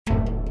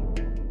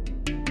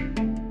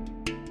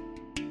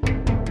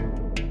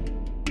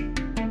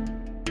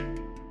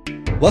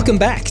Welcome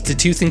back to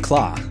Tooth and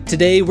Claw.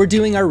 Today we're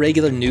doing our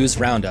regular news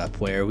roundup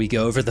where we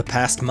go over the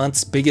past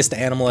month's biggest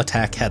animal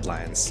attack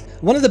headlines.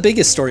 One of the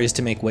biggest stories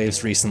to make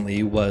waves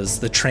recently was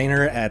the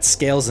trainer at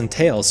Scales and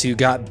Tails who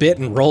got bit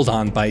and rolled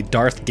on by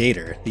Darth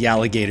Gator, the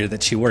alligator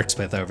that she works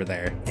with over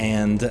there.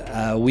 And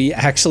we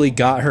actually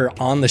got her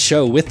on the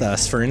show with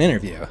us for an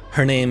interview.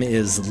 Her name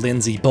is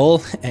Lindsay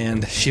Bull,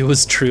 and she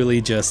was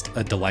truly just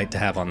a delight to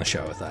have on the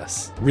show with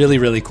us. Really,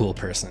 really cool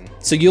person.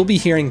 So you'll be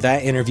hearing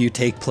that interview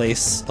take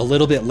place a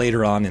little bit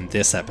later on in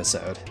this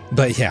episode.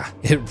 But yeah,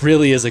 it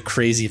really is a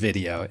crazy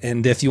video,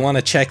 and if you want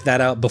to check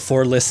that out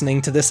before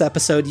listening to this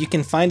episode, you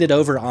can find it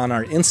over on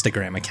our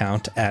Instagram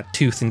account at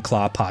Tooth and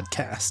Claw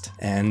Podcast.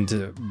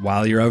 And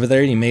while you're over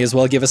there, you may as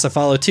well give us a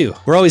follow too.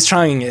 We're always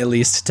trying at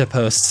least to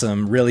post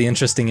some really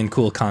interesting and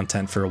cool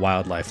content for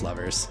wildlife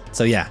lovers.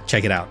 So yeah,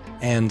 check it out.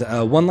 And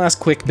one last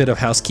quick bit of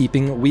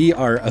housekeeping. We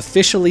are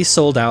officially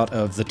sold out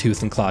of the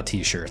Tooth and Claw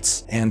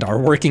t-shirts and are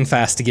working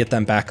fast to get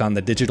them back on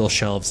the digital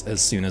shelves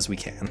as soon as we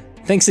can.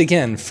 Thanks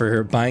again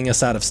for buying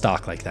us out of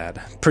stock like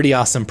that. Pretty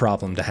awesome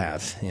problem to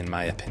have, in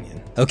my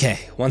opinion. Okay,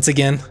 once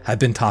again, I've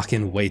been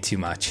talking way too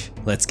much.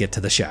 Let's get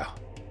to the show.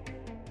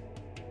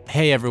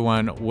 Hey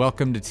everyone,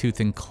 welcome to Tooth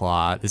and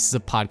Claw. This is a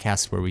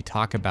podcast where we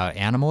talk about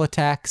animal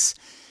attacks,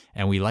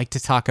 and we like to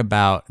talk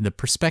about the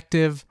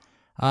perspective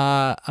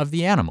of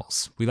the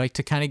animals. We like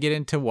to kind of get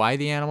into why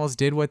the animals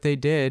did what they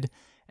did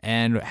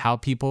and how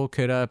people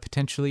could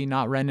potentially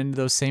not run into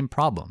those same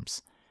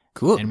problems.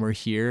 Cool. And we're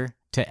here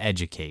to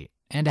educate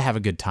and to have a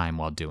good time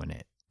while doing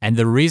it. And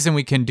the reason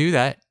we can do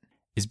that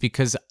is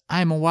because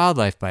I'm a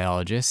wildlife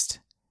biologist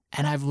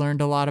and I've learned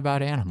a lot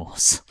about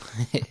animals.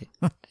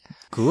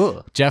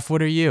 Cool. Jeff,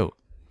 what are you?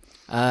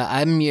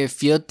 I'm your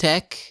field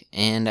tech,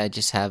 and I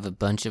just have a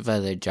bunch of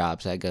other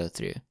jobs I go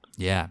through.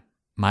 Yeah.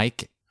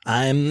 Mike?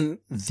 I'm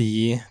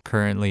the...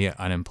 Currently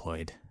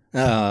unemployed.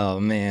 Oh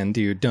man,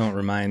 dude, don't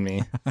remind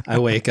me. I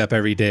wake up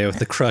every day with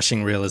the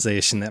crushing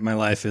realization that my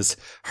life is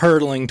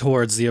hurtling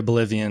towards the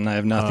oblivion. I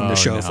have nothing to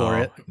show for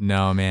it.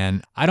 No,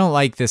 man. I don't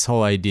like this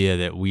whole idea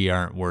that we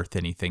aren't worth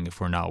anything if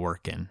we're not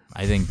working.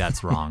 I think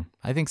that's wrong.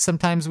 I think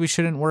sometimes we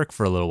shouldn't work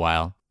for a little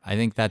while. I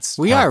think that's...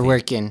 We are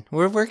working.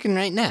 We're working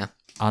right now.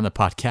 On the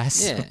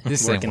podcast? Yeah.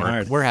 This ain't Working work.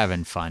 hard. We're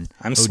having fun.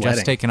 I'm Jeff's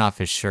sweating. taking off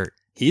his shirt.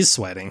 He's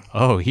sweating.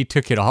 Oh, he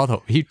took it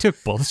all. He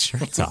took both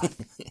shirts off.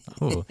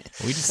 Oh,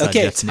 we just saw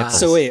Okay, Jeff's nipples.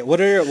 so wait,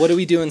 what are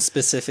we doing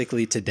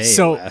specifically today,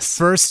 So Wes?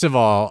 first of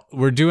all,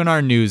 we're doing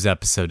our news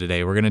episode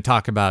today. We're going to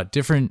talk about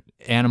different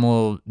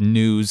animal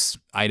news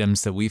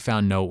items that we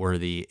found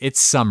noteworthy.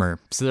 It's summer,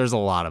 so there's a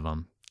lot of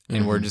them,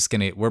 and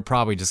we're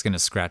probably just gonna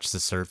scratch the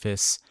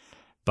surface.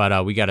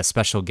 But we got a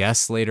special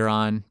guest later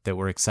on that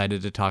we're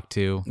excited to talk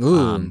to.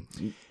 Ooh,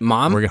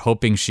 Mom? We're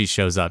hoping she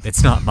shows up.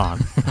 It's not Mom.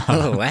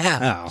 Oh,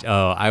 wow.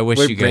 Oh, I wish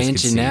We're you guys could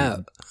branching see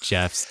out.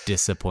 Jeff's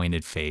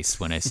disappointed face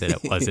when I said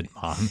it wasn't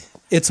Mom.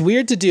 It's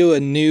weird to do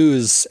a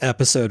news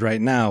episode right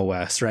now,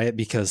 Wes, right?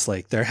 Because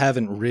like there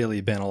haven't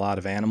really been a lot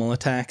of animal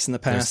attacks in the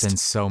past. There's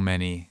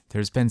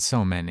been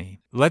so many.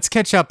 Let's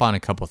catch up on a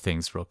couple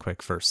things real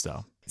quick first,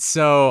 though.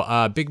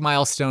 So, big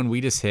milestone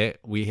we just hit.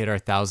 We hit our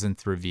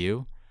 1,000th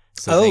review.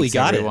 So we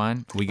got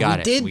everyone. It. We got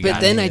it. We did,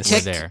 but then I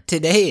checked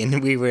today,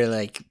 and we were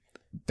like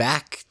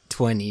back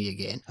 20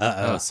 again.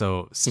 Oh,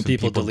 so some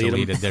people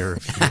deleted their I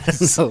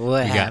reviews. don't know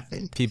what We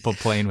happened. got people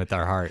playing with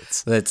our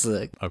hearts. Let's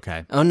look.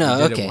 Okay. Oh, no,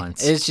 We did okay. It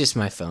once. It's just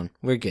my phone.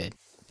 We're good.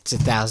 It's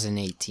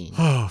 1,018.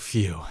 Oh,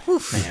 phew.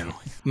 Man,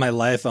 my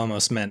life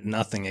almost meant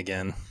nothing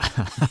again.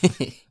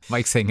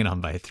 Mike's hanging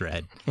on by a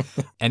thread.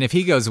 And if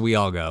he goes, we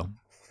all go.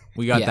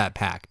 We got that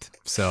packed.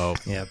 So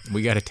Yep.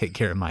 we got to take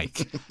care of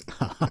Mike.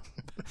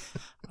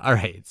 All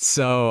right.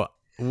 So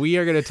we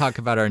are going to talk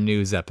about our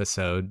news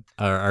episode,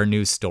 our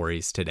news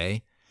stories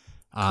today.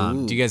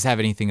 Do you guys have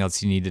anything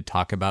else you need to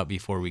talk about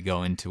before we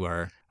go into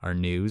our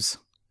news?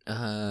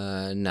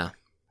 No.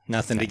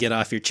 Nothing to get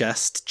off your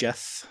chest,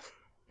 Jeff?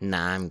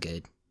 Nah, I'm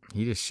good.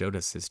 He just showed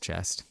us his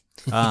chest.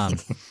 All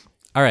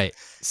right.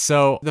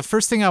 So the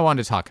first thing I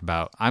wanted to talk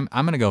about, I'm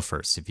going to go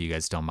first if you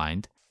guys don't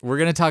mind. We're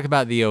going to talk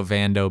about the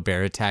Ovando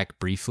bear attack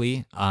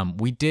briefly.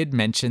 We did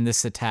mention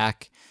this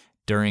attack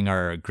during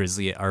our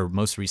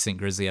most recent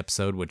grizzly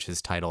episode, which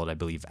is titled, I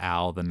believe,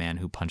 Al, the Man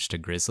Who Punched a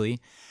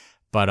Grizzly.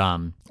 But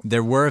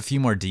there were a few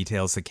more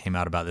details that came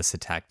out about this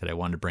attack that I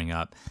wanted to bring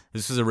up.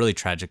 This was a really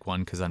tragic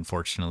one because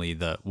unfortunately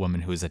the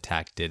woman who was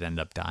attacked did end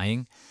up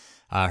dying.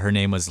 Her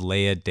name was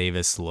Leah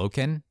Davis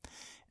Loken,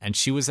 and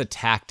she was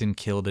attacked and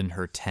killed in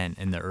her tent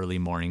in the early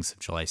mornings of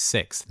July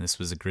 6th. And this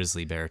was a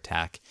grizzly bear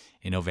attack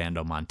in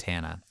Ovando,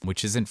 Montana,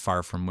 which isn't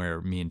far from where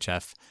me and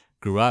Jeff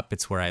grew up.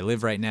 It's where I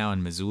live right now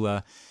in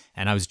Missoula,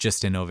 and I was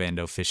just in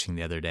Ovando fishing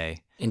the other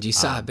day. And you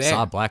saw a bear.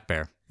 Saw a black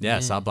bear. Yeah,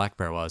 saw a black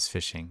bear while I was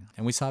fishing.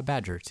 And we saw a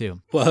badger,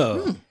 too.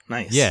 Whoa,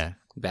 nice. Yeah.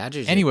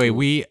 Badgers. Anyway, are cool.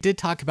 we did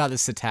talk about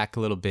this attack a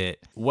little bit.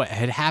 What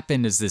had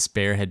happened is this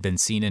bear had been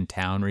seen in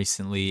town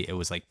recently. It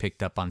was like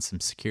picked up on some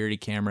security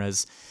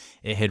cameras.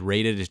 It had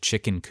raided a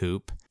chicken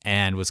coop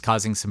and was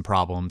causing some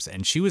problems.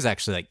 And she was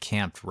actually like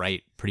camped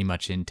right pretty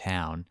much in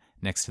town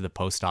next to the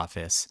post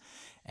office.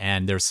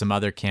 And there's some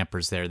other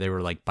campers there. They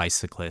were like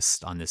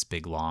bicyclists on this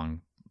big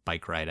long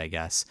bike ride, I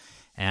guess.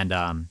 And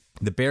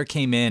the bear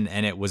came in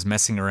and it was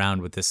messing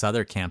around with this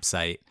other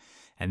campsite.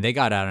 And they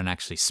got out and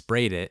actually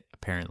sprayed it,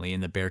 apparently,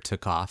 and the bear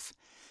took off.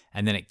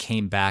 And then it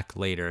came back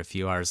later, a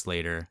few hours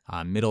later,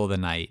 middle of the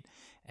night,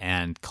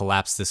 and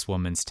collapsed this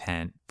woman's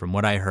tent. From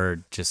what I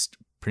heard, just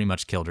pretty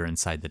much killed her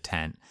inside the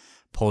tent,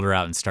 pulled her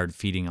out and started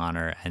feeding on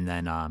her. And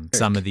then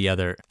some of the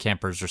other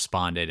campers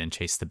responded and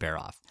chased the bear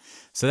off.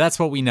 So that's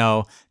what we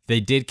know. They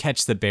did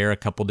catch the bear a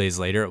couple days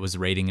later. It was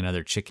raiding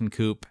another chicken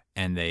coop,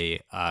 and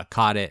they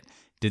caught it,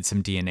 did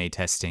some DNA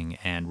testing,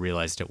 and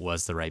realized it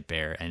was the right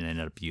bear, and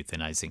ended up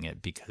euthanizing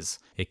it because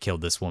it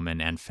killed this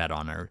woman and fed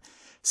on her.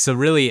 So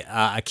really,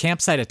 a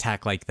campsite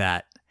attack like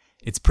that,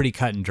 it's pretty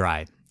cut and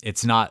dry.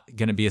 It's not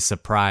going to be a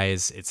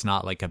surprise. It's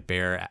not like a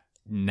bear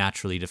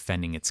naturally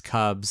defending its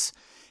cubs.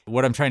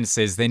 What I'm trying to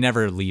say is they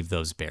never leave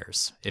those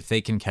bears. If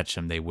they can catch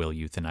them, they will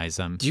euthanize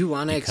them. Do you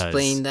want to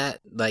explain that?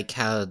 Like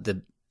how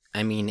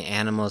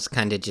animals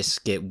kind of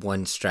just get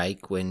one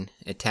strike when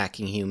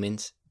attacking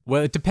humans?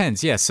 Well, it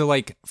depends. Yeah. So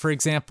like, for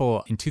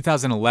example, in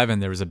 2011,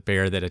 there was a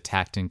bear that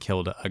attacked and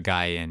killed a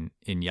guy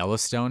in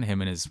Yellowstone.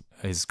 Him and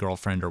his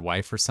girlfriend or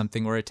wife or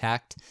something were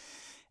attacked.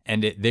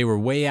 And they were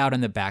way out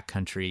in the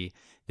backcountry.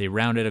 They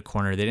rounded a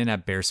corner. They didn't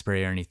have bear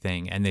spray or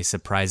anything. And they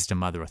surprised a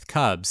mother with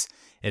cubs.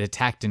 It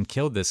attacked and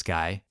killed this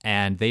guy.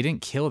 And they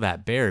didn't kill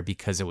that bear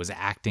because it was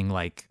acting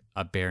like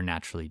a bear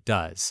naturally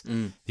does.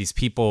 These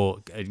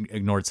people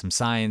ignored some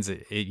signs.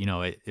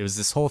 It was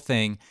this whole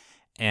thing.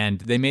 And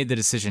they made the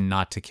decision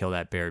not to kill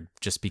that bear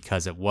just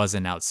because it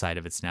wasn't outside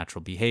of its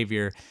natural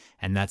behavior.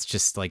 And that's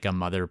just like a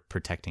mother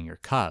protecting her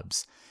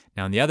cubs.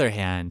 Now, on the other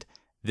hand,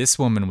 this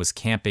woman was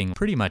camping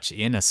pretty much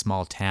in a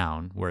small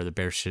town where the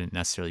bear shouldn't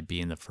necessarily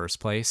be in the first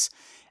place.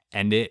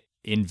 And it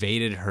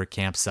invaded her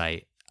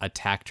campsite,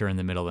 attacked her in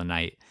the middle of the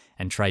night,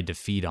 and tried to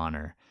feed on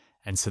her.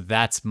 And so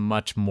that's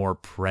much more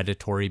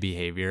predatory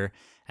behavior.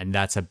 And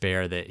that's a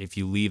bear that if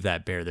you leave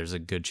that bear, there's a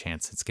good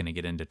chance it's going to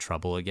get into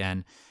trouble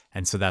again.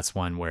 And so that's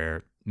one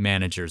where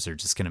managers are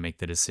just going to make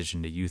the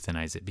decision to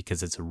euthanize it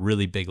because it's a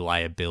really big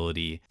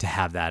liability to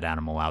have that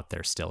animal out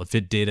there still. If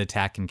it did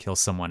attack and kill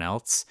someone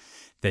else,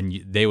 then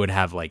they would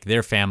have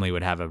their family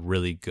would have a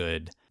really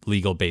good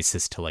legal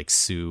basis to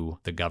sue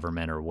the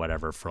government or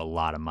whatever for a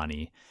lot of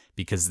money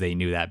because they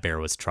knew that bear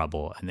was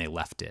trouble and they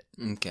left it.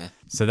 Okay.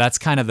 So that's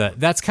kind of the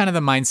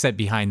mindset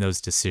behind those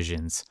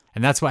decisions.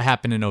 And that's what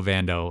happened in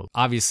Ovando.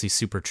 Obviously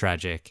super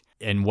tragic.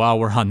 And while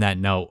we're on that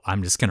note,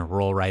 I'm just going to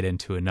roll right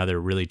into another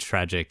really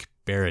tragic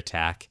bear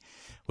attack,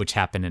 which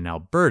happened in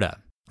Alberta.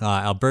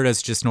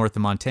 Alberta's just north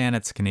of Montana.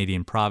 It's a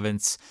Canadian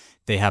province.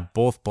 They have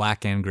both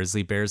black and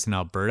grizzly bears in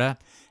Alberta.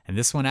 And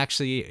this one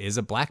actually is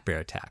a black bear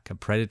attack, a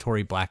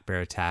predatory black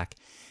bear attack.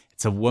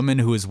 It's a woman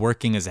who is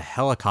working as a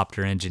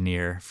helicopter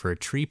engineer for a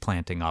tree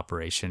planting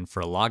operation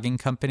for a logging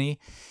company.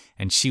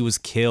 And she was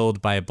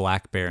killed by a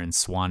black bear in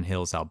Swan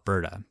Hills,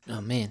 Alberta.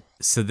 Oh, man.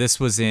 So this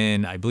was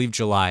in, I believe,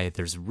 July.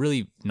 There's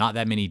really not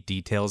that many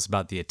details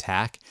about the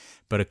attack,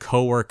 but a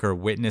coworker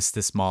witnessed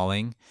this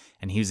mauling,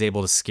 and he was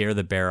able to scare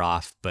the bear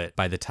off. But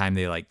by the time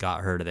they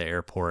got her to the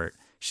airport,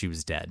 she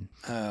was dead.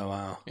 Oh,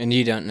 wow. And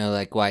you don't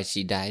know why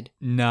she died?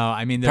 No,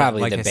 I mean,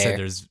 probably like the I bear. said,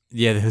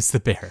 there's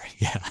the bear.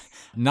 Yeah.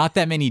 Not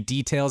that many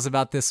details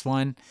about this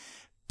one,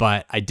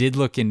 but I did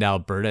look into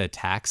Alberta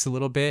attacks a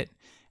little bit.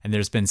 And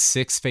there's been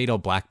 6 fatal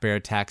black bear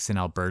attacks in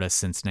Alberta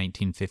since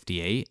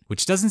 1958,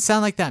 which doesn't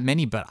sound like that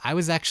many, but I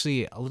was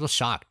actually a little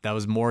shocked. That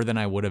was more than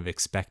I would have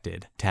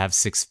expected to have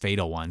 6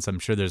 fatal ones. I'm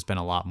sure there's been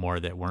a lot more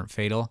that weren't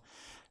fatal.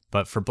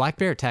 But for black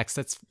bear attacks,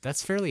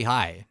 that's fairly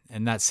high.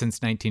 And that's since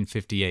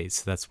 1958.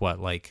 So that's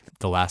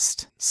the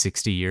last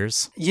 60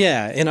 years?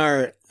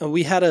 Yeah,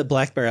 we had a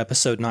black bear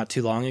episode not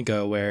too long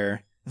ago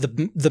where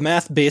the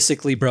math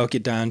basically broke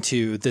it down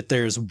to that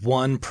there's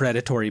one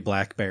predatory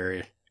black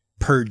bear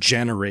per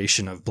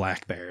generation of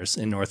black bears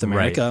in North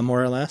America, right.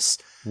 More or less.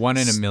 1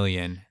 in a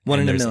million.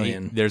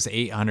 There's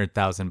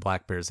 800,000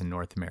 black bears in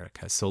North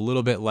America, so a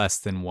little bit less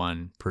than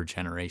 1 per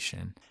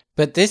generation.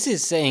 But this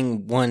is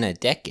saying 1 a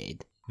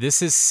decade.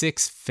 This is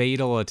 6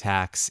 fatal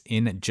attacks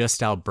in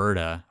just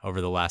Alberta over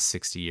the last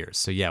 60 years.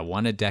 So yeah,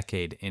 1 a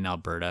decade in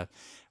Alberta,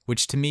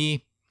 which to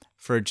me,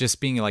 for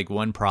just being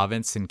one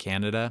province in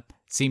Canada,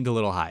 seemed a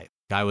little high.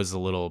 I was a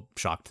little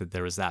shocked that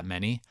there was that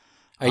many.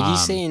 Are you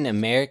saying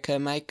America,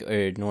 Mike,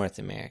 or North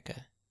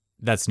America?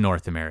 That's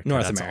North America.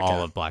 That's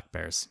all of black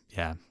bears.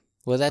 Yeah.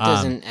 Well, that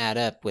doesn't add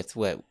up with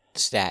what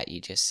stat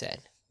you just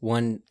said.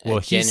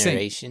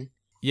 Generation?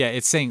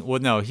 It's saying,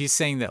 no, he's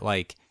saying that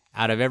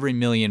out of every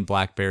million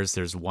black bears,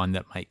 there's one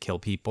that might kill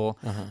people.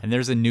 Uh-huh. And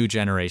there's a new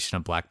generation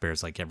of black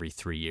bears every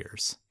 3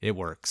 years. It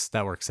works.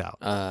 That works out.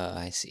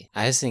 I see.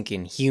 I was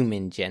thinking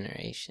human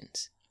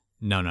generations.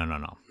 No.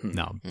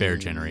 No, bear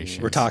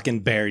generation. We're talking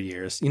bear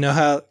years. You know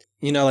how,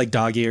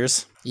 dog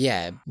years?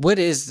 Yeah. What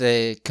is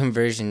the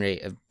conversion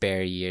rate of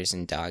bear years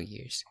and dog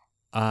years?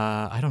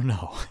 I don't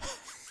know.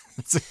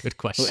 That's a good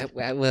question.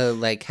 Well,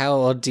 how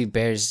old do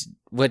bears,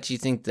 what do you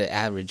think the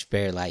average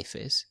bear life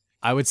is?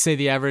 I would say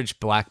the average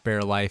black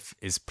bear life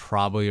is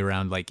probably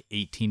around like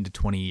 18 to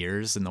 20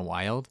 years in the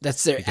wild.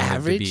 That's their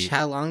average?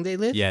 How long they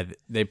live? Yeah,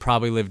 they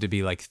probably live to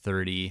be like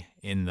 30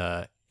 in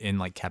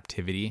like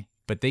captivity,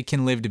 but they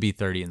can live to be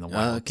 30 in the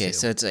wild. Oh, okay, too.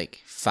 so it's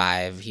like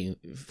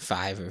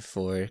 5 or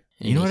 4.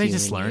 You know what I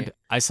just learned?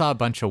 I saw a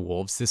bunch of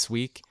wolves this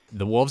week.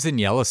 The wolves in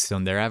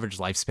Yellowstone, their average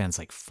lifespan's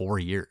like 4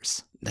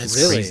 years. That's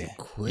really crazy.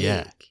 Quick.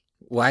 Yeah.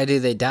 Why do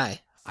they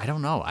die? I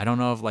don't know. I don't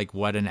know if like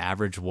what an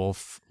average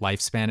wolf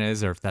lifespan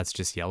is, or if that's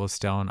just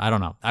Yellowstone. I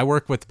don't know. I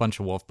work with a bunch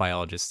of wolf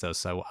biologists though,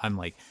 so I'm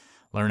like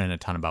learning a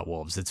ton about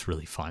wolves. It's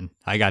really fun.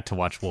 I got to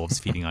watch wolves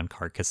feeding on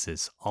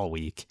carcasses all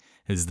week.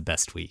 It was the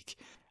best week.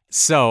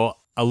 So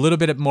a little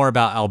bit more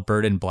about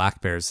Albertan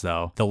black bears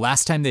though. The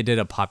last time they did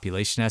a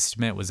population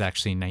estimate was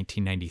actually in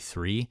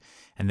 1993.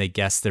 And they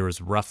guessed there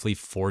was roughly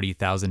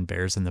 40,000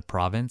 bears in the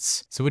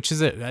province. So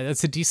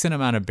that's a decent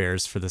amount of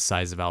bears for the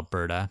size of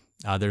Alberta.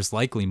 There's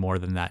likely more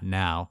than that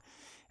now.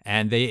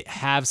 And they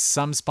have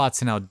some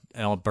spots in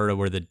Alberta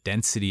where the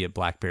density of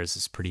black bears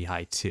is pretty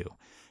high too.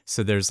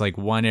 So there's like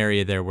one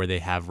area there where they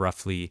have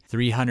roughly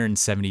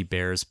 370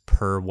 bears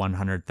per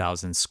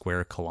 100,000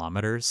 square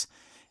kilometers.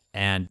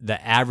 And the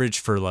average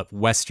for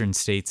western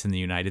states in the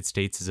United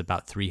States is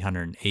about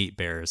 308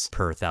 bears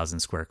per 1,000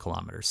 square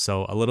kilometers.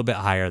 So a little bit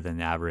higher than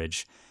the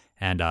average.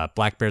 And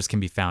black bears can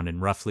be found in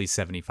roughly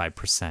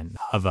 75%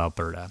 of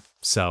Alberta.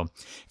 So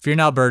if you're in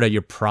Alberta,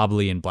 you're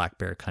probably in black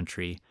bear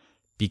country.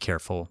 Be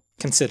careful.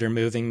 Consider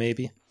moving,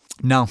 maybe.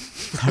 No,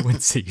 I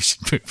wouldn't say you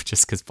should move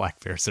just because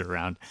black bears are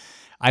around.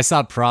 I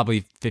saw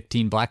probably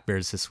 15 black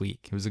bears this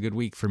week. It was a good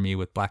week for me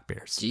with black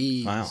bears.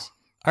 Jeez. Wow.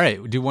 All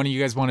right. Do one of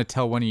you guys want to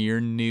tell one of your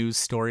news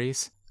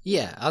stories?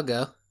 Yeah, I'll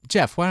go.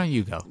 Jeff, why don't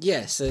you go?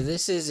 Yeah, so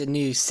this is a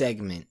new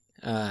segment.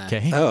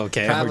 Okay. Oh,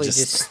 okay. Probably We're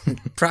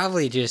just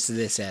probably just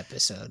this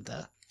episode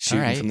though. shooting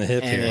All right. from the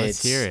hip And here.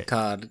 Let's hear it.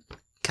 called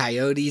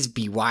Coyotes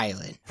Be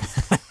Wildin'.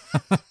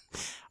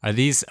 Are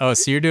these? Oh,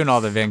 so you're doing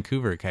all the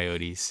Vancouver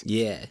Coyotes.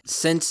 Yeah.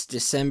 Since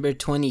December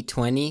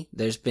 2020,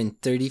 there's been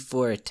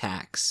 34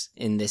 attacks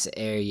in this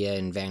area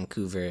in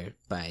Vancouver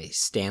by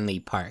Stanley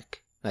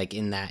Park, like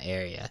in that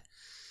area.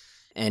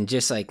 And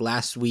just like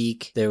last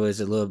week, there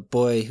was a little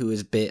boy who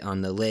was bit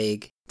on the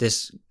leg.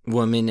 This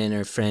woman and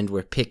her friend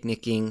were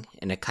picnicking,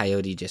 and a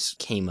coyote just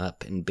came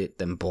up and bit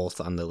them both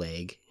on the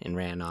leg and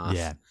ran off.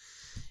 Yeah.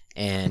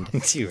 And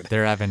Dude,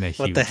 They're having a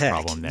What huge the heck?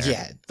 problem there.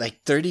 yeah,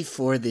 like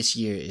 34 this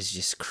year is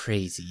just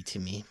crazy to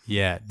me.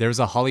 Yeah. There was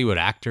a Hollywood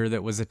actor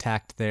that was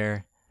attacked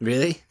there.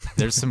 Really?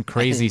 There's some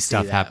crazy didn't see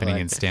stuff that happening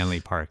one. in Stanley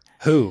Park.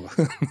 who?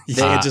 You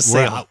can't just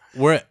say.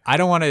 I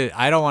don't want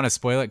to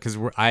spoil it because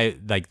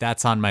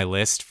that's on my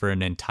list for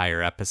an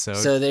entire episode.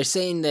 So they're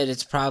saying that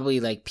it's probably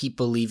like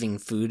people leaving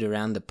food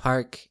around the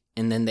park,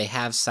 and then they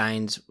have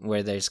signs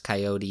where there's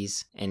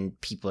coyotes,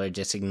 and people are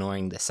just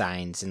ignoring the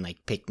signs and like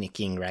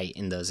picnicking right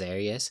in those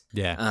areas.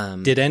 yeah.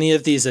 Did any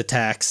of these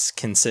attacks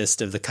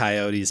consist of the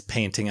coyotes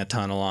painting a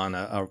tunnel on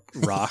a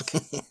rock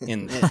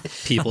and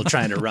people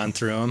trying to run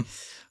through them?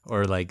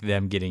 Or like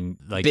them getting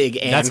like Big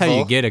That's how you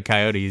anvil. get a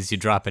coyote is you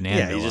drop an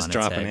anvil. Yeah, you just on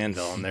drop its an head.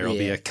 anvil and there will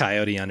be Yeah. a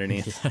coyote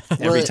underneath Well,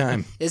 every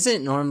time. Isn't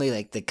it normally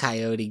like the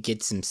coyote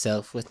gets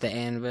himself with the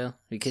anvil?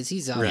 Because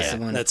he's always Right,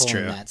 the one that's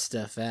pulling true. that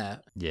stuff out.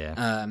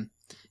 Yeah.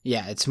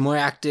 Yeah, it's more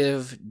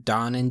active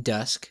dawn and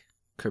dusk,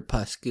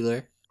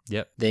 crepuscular.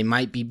 Yep. They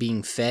might be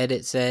being fed,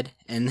 it said.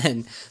 And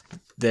then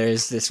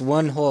there's this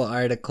one whole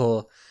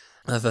article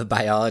of a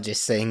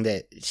biologist saying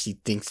that she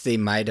thinks they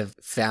might have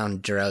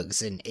found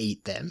drugs and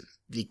ate them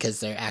because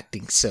they're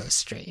acting so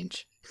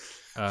strange.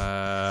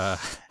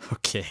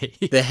 Okay.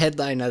 The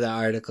headline of the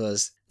article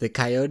is, "The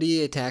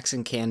coyote attacks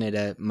in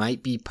Canada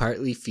might be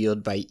partly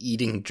fueled by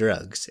eating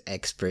drugs,"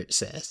 expert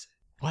says.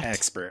 What?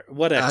 Expert.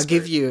 What expert?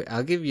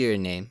 I'll give you her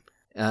name.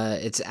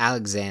 It's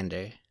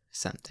Alexander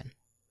something.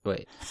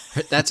 Wait,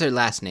 that's her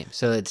last name.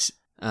 So it's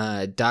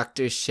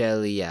Dr.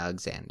 Shelley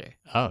Alexander.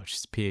 Oh,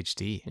 she's a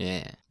PhD.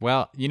 Yeah.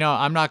 Well,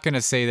 I'm not going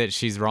to say that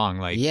she's wrong.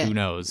 Like, Yeah. who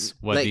knows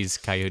what Like, these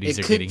coyotes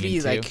It are could getting be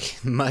into. like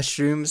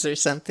mushrooms or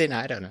something.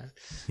 I don't know.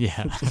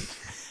 Yeah.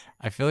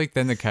 I feel like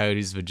then the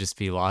coyotes would just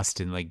be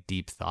lost in like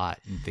deep thought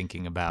and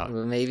thinking about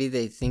Well, maybe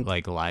they think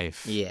like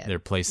life, Yeah. their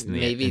place in the,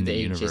 maybe in the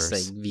they universe. just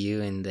like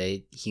viewing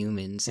the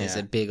humans as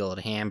Yeah. a big old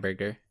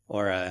hamburger.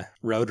 Or a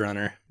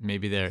roadrunner.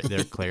 Maybe their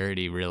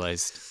clarity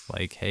realized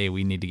like, hey,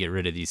 we need to get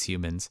rid of these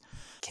humans.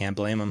 Can't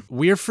blame them.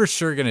 We're for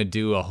sure going to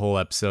do a whole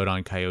episode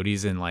on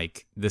coyotes, and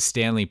like the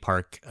Stanley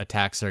Park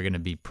attacks are going to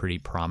be pretty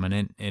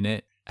prominent in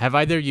it. Have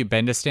either of you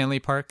been to Stanley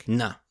Park?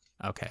 No,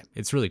 Okay.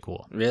 It's really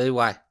cool. really?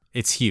 Why?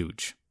 It's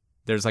huge.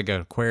 There's like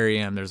an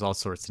aquarium. There's all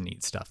sorts of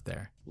neat stuff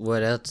there.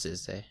 What else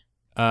is there?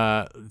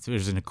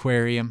 There's an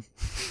aquarium.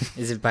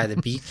 Is it by the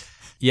beach?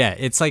 Yeah,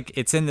 it's like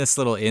it's in this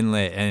little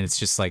inlet, and it's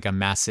just like a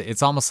massive.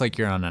 It's almost like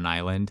you're on an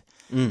island,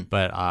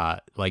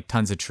 but like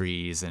tons of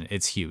trees, and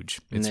it's huge.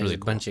 And It's there's really a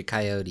cool. bunch of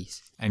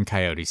coyotes. And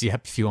coyotes.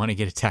 Yep, if you want to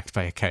get attacked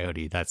by a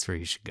coyote, that's where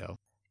you should go.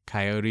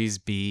 Coyotes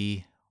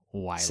be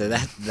wild. So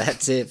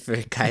that's it for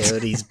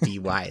Coyotes Be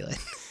Wildin'.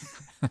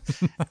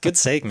 Good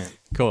segment.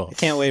 cool. I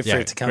can't wait for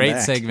it to come great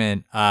back.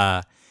 segment.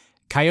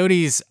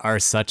 Coyotes are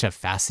such a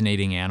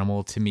fascinating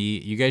animal to me.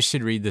 You guys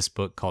should read this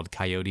book called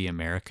Coyote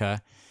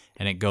America,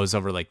 and it goes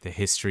over like the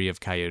history of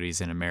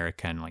coyotes in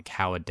America and like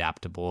how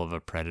adaptable of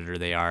a predator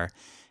they are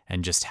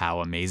and just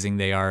how amazing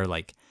they are.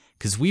 Like,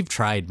 because we've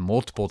tried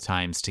multiple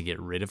times to get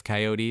rid of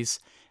coyotes,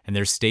 and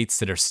there's states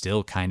that are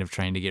still kind of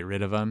trying to get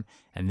rid of them,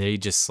 and they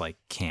just like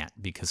can't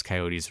because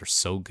coyotes are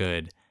so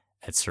good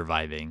at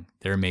surviving.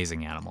 They're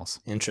amazing animals.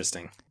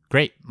 Interesting.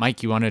 Great.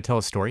 Mike, you want to tell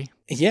a story?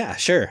 Yeah,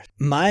 sure.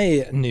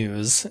 My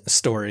news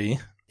story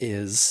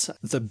is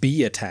the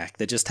bee attack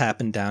that just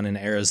happened down in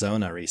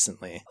Arizona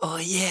recently. Oh,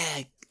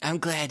 yeah. I'm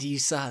glad you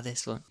saw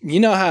this one. You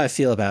know how I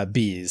feel about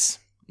bees.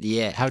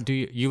 Yeah. How do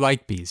you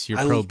like bees? You're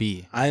pro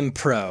bee. I'm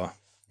pro.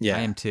 Yeah.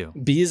 I am too.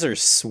 Bees are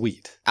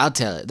sweet. I'll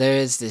tell it. There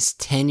is this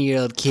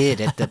 10-year-old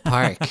kid at the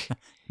park.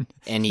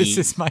 And This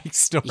is Mike's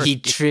story. he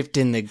tripped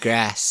in the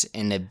grass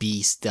and a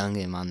bee stung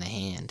him on the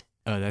hand.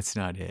 Oh, that's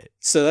not it.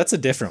 So that's a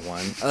different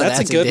one. Oh, that's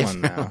a good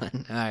one different now.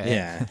 one. All right.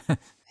 Yeah.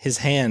 His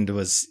hand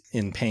was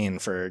in pain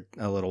for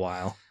a little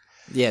while.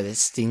 Yeah, the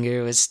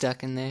stinger was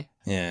stuck in there.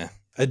 Yeah.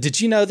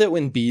 Did you know that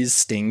when bees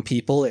sting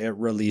people, it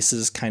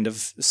releases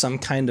some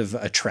kind of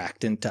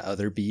attractant to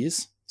other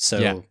bees?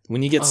 So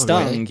when you get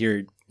stung,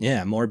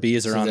 really? more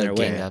bees are on their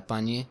way. Gang up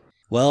on you.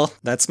 Well,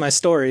 that's my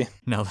story.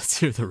 Now let's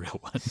hear the real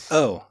one.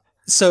 Oh,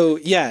 so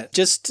yeah,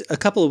 just a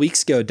couple of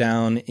weeks ago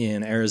down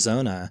in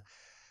Arizona,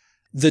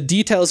 the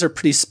details are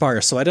pretty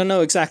sparse, so I don't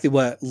know exactly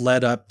what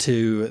led up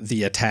to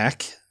the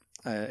attack.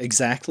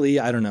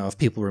 Exactly, I don't know if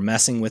people were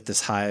messing with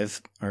this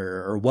hive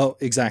or what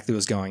exactly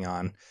was going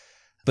on.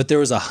 But there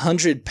was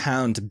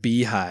 100-pound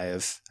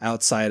beehive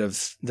outside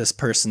of this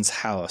person's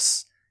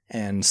house,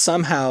 and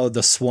somehow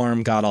the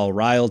swarm got all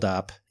riled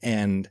up,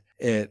 and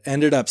it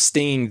ended up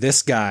stinging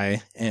this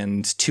guy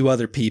and 2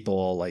 other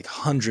people like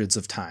hundreds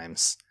of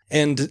times.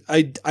 And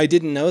I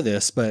didn't know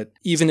this, but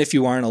even if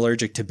you aren't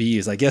allergic to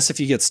bees, I guess if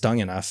you get stung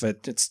enough,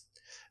 it's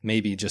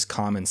maybe just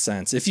common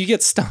sense. If you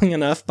get stung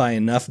enough by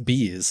enough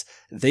bees,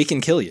 they can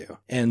kill you.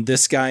 And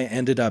this guy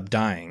ended up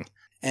dying.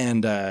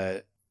 And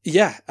I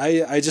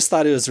just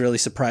thought it was really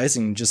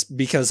surprising just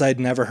because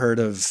I'd never heard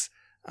of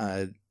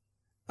a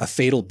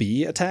fatal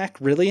bee attack,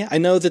 really. I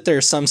know that there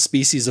are some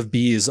species of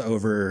bees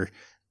over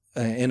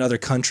in other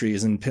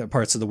countries and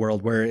parts of the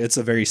world where it's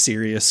a very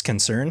serious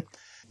concern.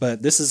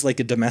 But this is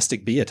like a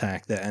domestic bee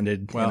attack that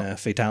ended in a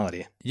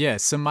fatality. Yeah,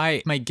 so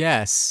my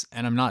guess,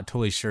 and I'm not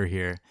totally sure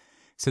here,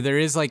 so there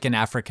is like an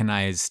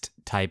Africanized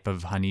type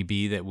of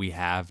honeybee that we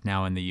have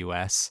now in the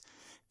U.S.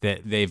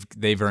 that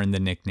they've earned the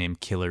nickname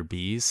killer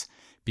bees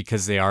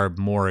because they are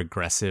more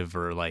aggressive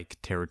or like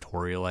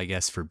territorial, I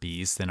guess, for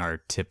bees than our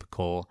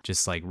typical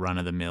just like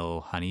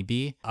run-of-the-mill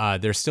honeybee.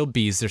 They're still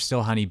bees, they're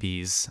still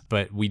honeybees,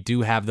 but we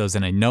do have those,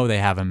 and I know they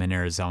have them in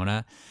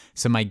Arizona.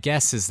 So my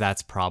guess is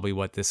that's probably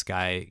what this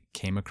guy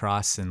came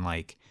across and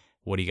like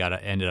what he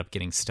ended up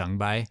getting stung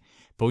by.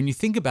 But when you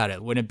think about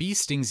it, when a bee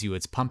stings you,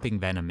 it's pumping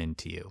venom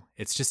into you.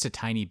 It's just a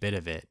tiny bit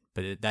of it,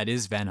 but that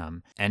is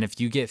venom. And if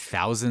you get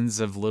thousands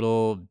of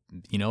little,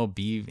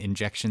 bee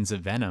injections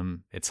of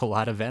venom, it's a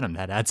lot of venom.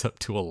 That adds up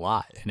to a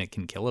lot, and it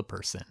can kill a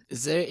person.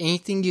 Is there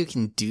anything you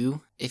can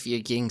do if you're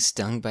getting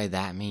stung by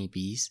that many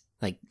bees?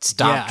 Like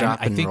stop, drop,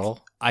 and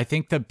roll? I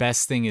think the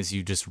best thing is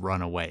you just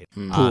run away.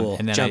 Pool,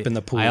 and then jump in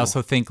the pool. I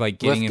also think like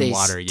getting in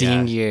water. What if they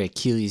sting your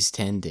Achilles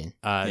tendon?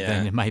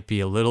 Then it might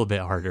be a little bit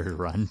harder to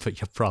run, but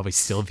you'll probably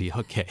still be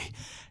okay.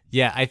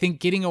 Yeah, I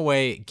think getting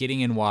away, getting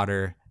in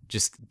water,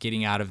 just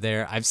getting out of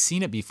there. I've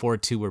seen it before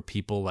too, where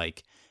people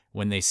like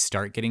when they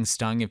start getting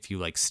stung, if you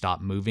like stop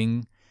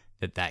moving,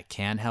 that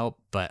can help.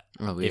 But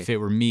if it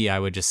were me, I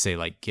would just say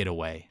like get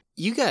away.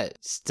 You got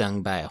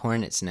stung by a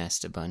hornet's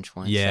nest a bunch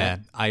once. Yeah,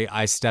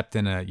 I stepped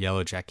in a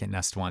yellow jacket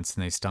nest once,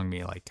 and they stung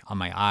me like on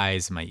my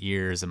eyes, my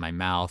ears, and my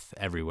mouth,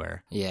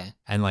 everywhere. Yeah.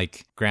 And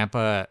like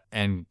Grandpa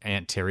and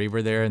Aunt Terry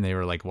were there, and they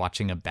were like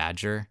watching a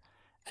badger,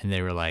 and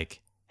they were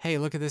like, "Hey,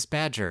 look at this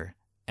badger."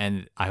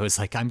 And I was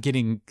like, "I'm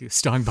getting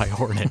stung by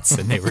hornets,"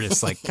 and they were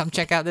just like, "Come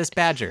check out this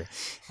badger,"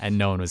 and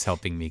no one was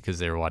helping me because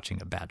they were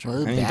watching a badger.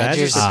 Well,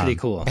 badgers are pretty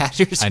cool.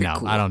 Badgers are I know.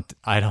 cool.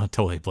 I don't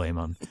totally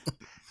blame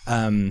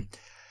them.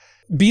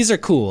 Bees are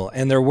cool,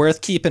 and they're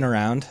worth keeping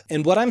around.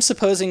 And what I'm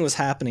supposing was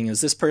happening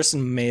is this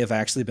person may have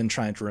actually been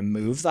trying to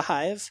remove the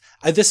hive.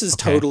 This is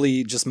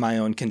totally just my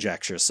own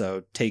conjecture,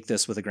 so take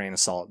this with a grain of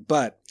salt.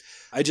 But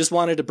I just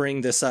wanted to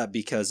bring this up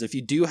because if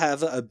you do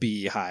have a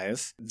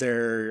beehive,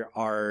 there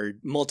are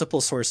multiple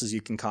sources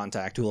you can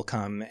contact who will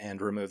come and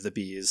remove the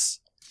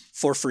bees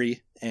for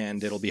free,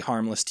 and it'll be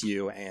harmless to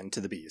you and to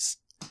the bees.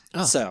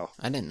 Oh, so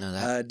I didn't know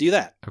that. Do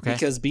that, Okay.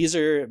 because bees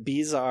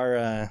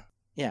are.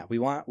 Yeah, we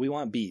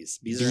want bees.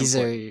 Bees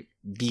are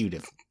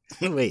beautiful.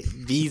 Wait,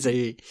 bees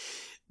are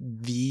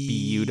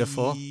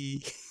beautiful.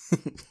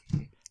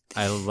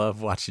 I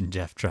love watching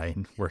Jeff try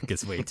and work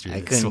his way through I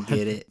this couldn't one.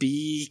 get it.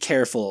 Be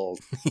careful.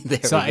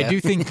 So I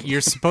do think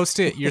you're supposed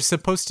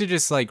to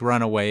just like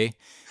run away.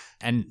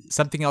 And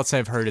something else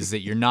I've heard is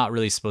that you're not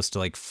really supposed to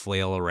like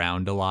flail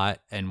around a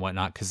lot and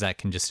whatnot, because that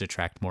can just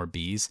attract more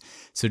bees.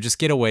 So just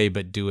get away,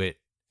 but do it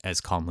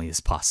as calmly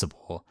as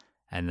possible.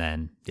 And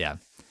then, yeah.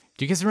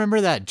 Do you guys remember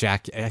that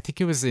I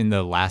think it was in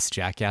the last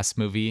Jackass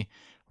movie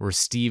where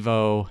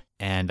Steve-O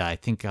and I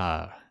think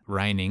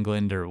Ryan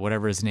England or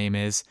whatever his name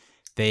is,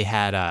 they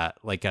had a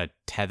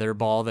tether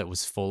ball that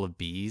was full of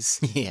bees.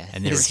 Yeah.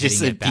 And they were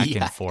hitting it back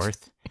and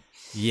forth.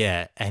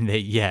 Yeah, and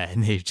they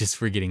just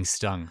were getting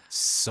stung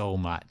so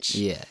much.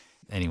 Yeah.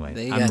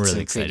 Anyway, I'm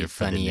really excited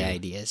for the new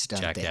ideas,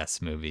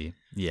 Jackass movie.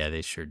 Yeah,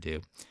 they sure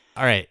do.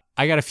 All right,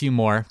 I got a few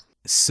more.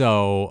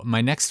 So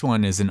my next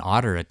one is an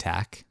otter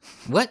attack.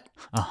 What?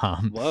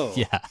 Whoa.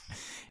 Yeah.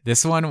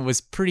 This one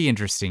was pretty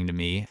interesting to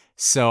me.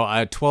 So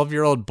a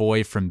 12-year-old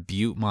boy from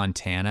Butte,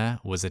 Montana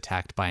was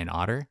attacked by an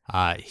otter.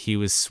 He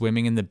was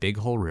swimming in the Big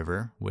Hole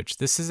River, which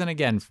this isn't,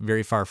 again,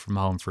 very far from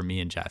home for me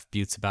and Jeff.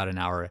 Butte's about an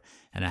hour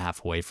and a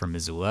half away from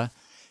Missoula.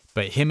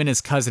 But him and his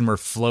cousin were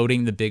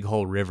floating the Big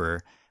Hole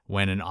River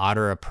when an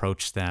otter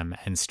approached them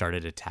and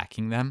started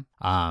attacking them.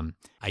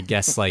 I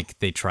guess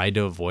they tried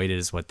to avoid it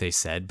is what they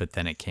said, but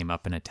then it came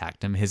up and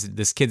attacked him.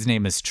 This kid's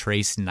name is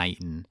Trace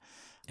Knighton,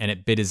 and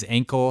it bit his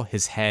ankle,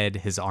 his head,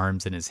 his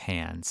arms, and his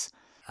hands.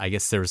 I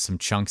guess there was some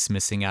chunks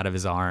missing out of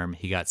his arm.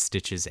 He got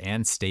stitches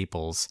and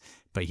staples,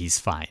 but he's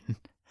fine.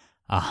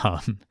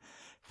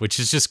 Which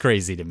is just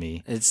crazy to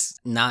me. It's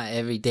not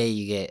every day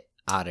you get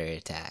otter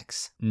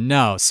attacks.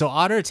 No, so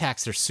otter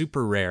attacks are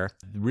super rare.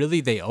 Really,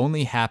 they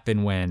only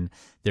happen when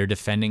they're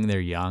defending their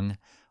young,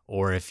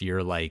 or if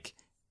you're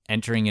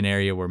entering an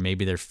area where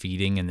maybe they're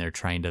feeding and they're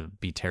trying to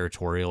be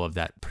territorial of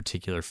that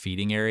particular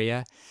feeding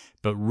area.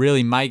 But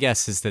really, my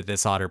guess is that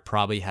this otter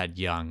probably had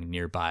young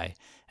nearby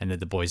and that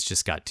the boys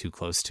just got too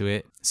close to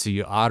it. So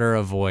you otter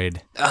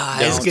avoid.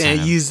 I was going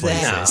to use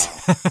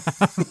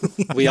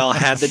that. We all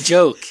had the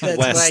joke. That's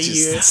Wes why just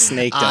you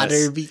snaked otter,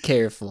 us. be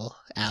careful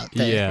out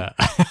there.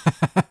 Yeah.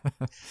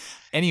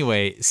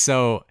 Anyway,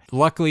 so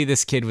luckily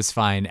this kid was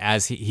fine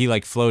as he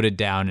floated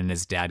down and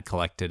his dad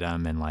collected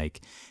him and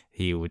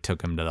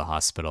took him to the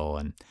hospital.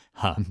 And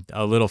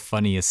a little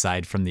funny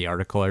aside from the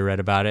article I read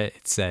about it,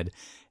 it said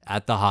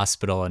at the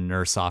hospital a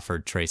nurse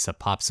offered Trace a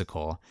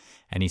popsicle,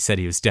 and he said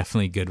he was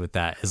definitely good with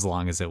that as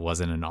long as it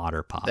wasn't an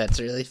otter pop. That's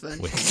really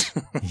funny.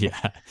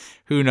 Yeah.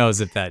 Who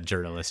knows if that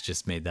journalist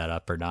just made that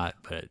up or not,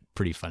 but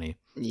pretty funny.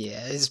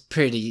 Yeah, it's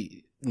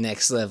pretty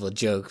next level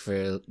joke for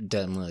a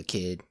dumb little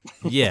kid.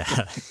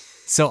 Yeah.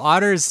 So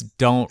otters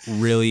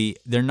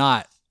they're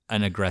not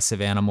an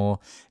aggressive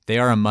animal. They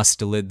are a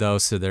mustelid though,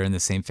 so they're in the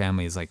same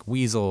family as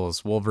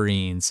weasels,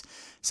 wolverines,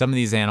 some of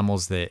these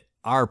animals that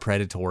are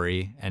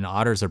predatory, and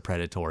otters are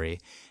predatory,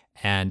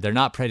 and they're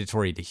not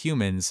predatory to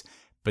humans,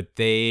 but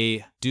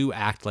they do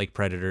act like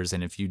predators,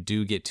 and if you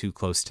do get too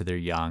close to their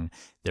young,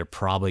 they're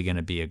probably going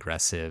to be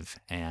aggressive,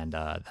 and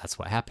that's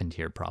what happened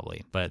here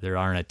probably, but there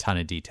aren't a ton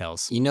of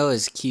details. You know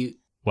it's cute?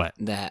 What?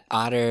 That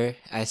otter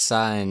I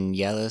saw in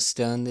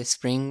Yellowstone this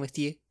spring with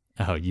you?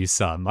 Oh, you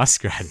saw a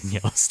muskrat in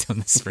Yellowstone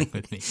this spring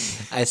with me.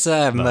 I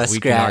saw a muskrat. We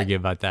can argue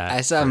about that.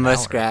 I saw a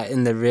muskrat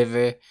in the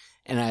river,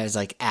 and I was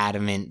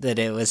adamant that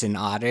it was an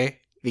otter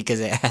because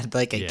it had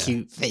a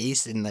cute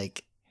face, and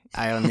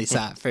I only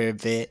saw it for a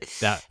bit.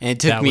 And it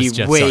took me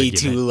way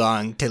too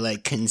long to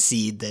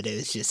concede that it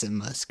was just a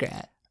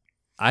muskrat.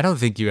 I don't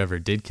think you ever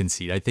did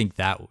concede. I think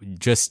that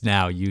just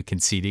now you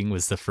conceding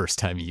was the first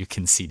time you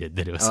conceded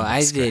that it was a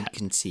muskrat. I did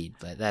concede,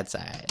 but that's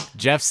all right.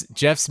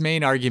 Jeff's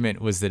main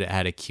argument was that it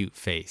had a cute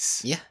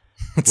face. Yeah.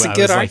 It's a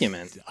good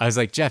argument. I was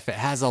like, Jeff, it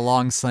has a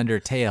long, slender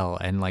tail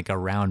and a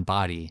round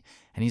body.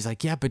 And he's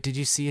like, yeah, but did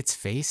you see its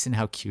face and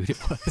how cute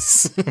it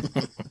was?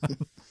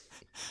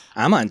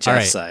 I'm on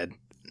Jeff's side.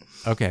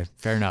 Okay,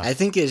 fair enough. I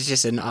think it's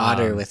just an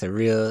otter with a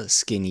real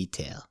skinny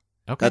tail.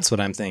 Okay. That's what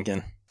I'm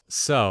thinking.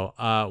 So,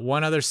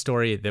 one other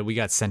story that we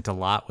got sent a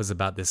lot was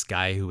about this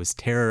guy who was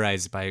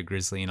terrorized by a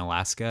grizzly in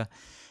Alaska.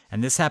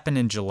 And this happened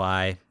in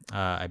July,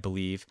 I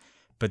believe.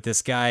 But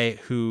this guy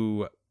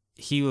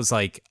he was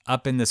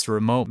up in this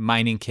remote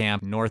mining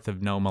camp north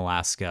of Nome,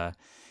 Alaska.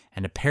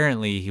 And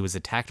apparently he was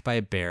attacked by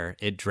a bear.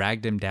 It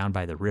dragged him down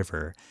by the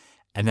river.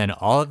 And then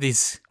all of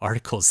these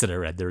articles that I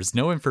read, there was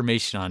no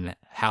information on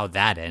how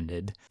that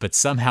ended. But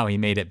somehow he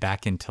made it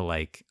back into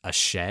a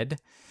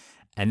shed.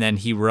 And then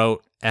he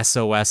wrote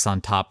SOS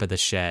on top of the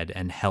shed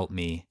and help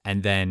me.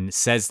 And then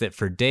says that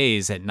for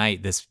days at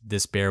night,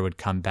 this bear would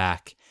come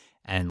back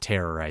and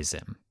terrorize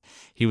him.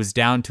 He was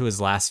down to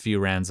his last few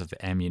rounds of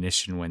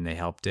ammunition when they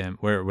helped him,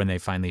 when they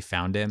finally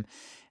found him.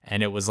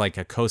 And it was a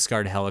Coast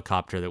Guard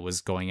helicopter that was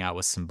going out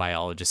with some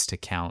biologists to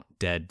count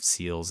dead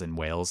seals and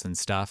whales and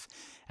stuff.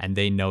 And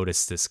they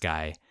noticed this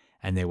guy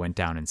and they went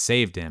down and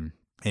saved him.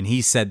 And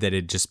he said that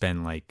it had just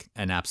been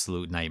an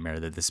absolute nightmare,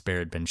 that this bear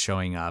had been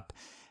showing up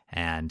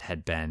and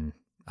had been,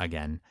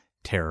 again,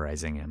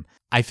 terrorizing him.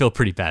 I feel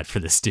pretty bad for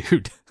this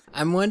dude.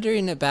 I'm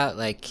wondering about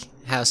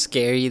how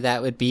scary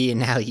that would be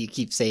and how you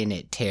keep saying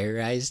it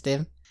terrorized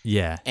him.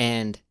 Yeah.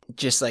 And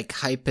just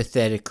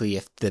hypothetically,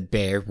 if the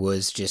bear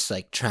was just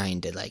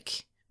trying to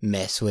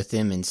mess with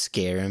him and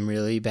scare him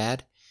really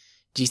bad,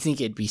 do you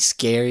think it'd be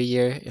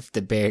scarier if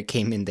the bear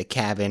came in the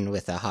cabin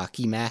with a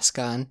hockey mask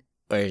on?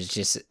 Or is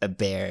just a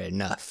bear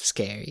enough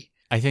scary?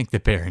 I think the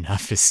bear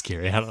enough is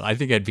scary. I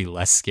think I'd be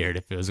less scared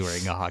if it was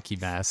wearing a hockey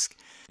mask.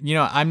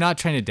 I'm not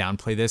trying to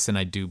downplay this, and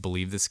I do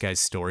believe this guy's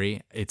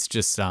story. It's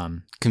just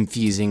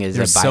confusing as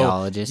a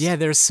biologist.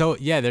 There's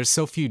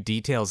so few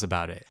details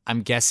about it.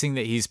 I'm guessing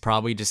that he's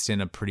probably just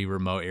in a pretty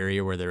remote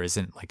area where there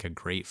isn't like a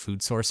great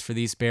food source for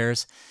these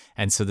bears.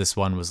 And so this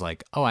one was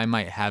like, oh, I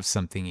might have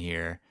something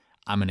here.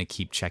 I'm going to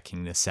keep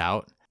checking this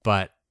out.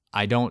 But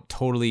I don't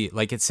totally,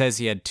 like, it says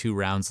he had 2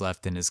 rounds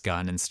left in his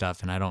gun and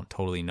stuff, and I don't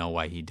totally know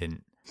why he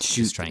didn't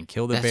just try and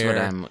kill the bear.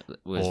 That's what I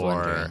was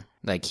wondering.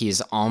 Like,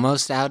 he's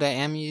almost out of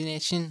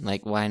ammunition?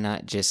 Like, why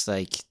not just,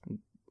 like,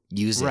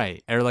 use it?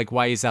 Right. Or, like,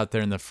 why he's out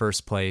there in the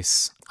first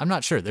place. I'm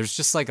not sure. There's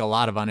just, like, a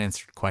lot of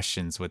unanswered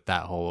questions with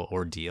that whole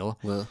ordeal.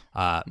 Well,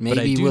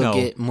 maybe we'll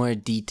get more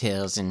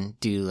details and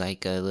do,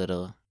 like, a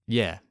little...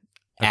 Yeah.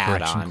 A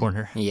correction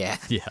corner. Yeah.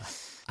 Yeah.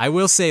 I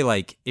will say,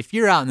 like, if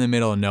you're out in the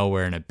middle of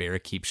nowhere and a bear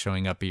keeps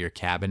showing up at your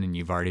cabin and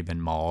you've already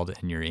been mauled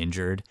and you're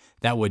injured,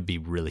 that would be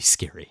really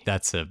scary.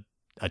 That's a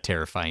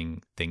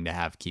terrifying thing to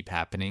have keep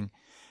happening.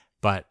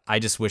 But I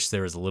just wish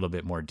there was a little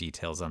bit more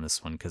details on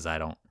this one because I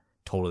don't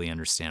totally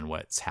understand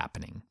what's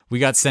happening. We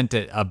got sent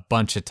it a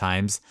bunch of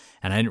times,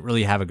 and I didn't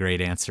really have a great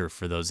answer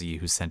for those of you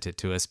who sent it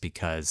to us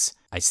because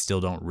I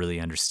still don't really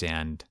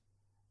understand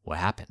what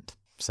happened.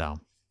 So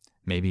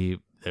maybe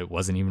it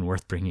wasn't even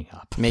worth bringing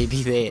up.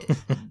 Maybe the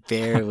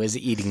bear was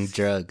eating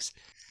drugs.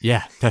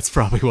 Yeah, that's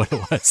probably what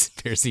it was.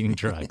 Bears eating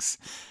drugs.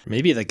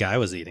 Maybe the guy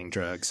was eating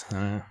drugs.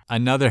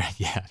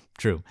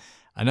 True.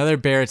 Another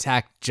bear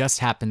attack just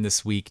happened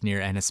this week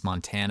near Ennis,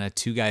 Montana.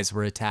 2 guys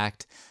were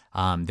attacked.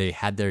 They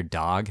had their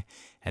dog,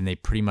 and they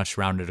pretty much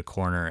rounded a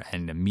corner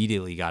and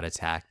immediately got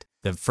attacked.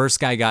 The first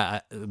guy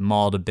got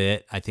mauled a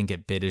bit. I think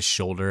it bit his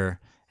shoulder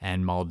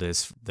and mauled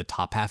the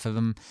top half of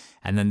him.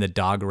 And then the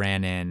dog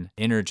ran in,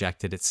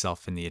 interjected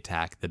itself in the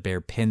attack. The bear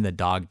pinned the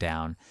dog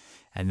down.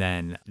 And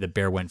then the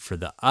bear went for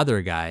the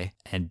other guy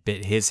and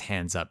bit his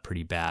hands up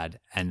pretty bad.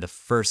 And the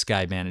first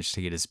guy managed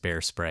to get his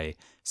bear spray,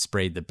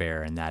 sprayed the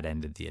bear, and that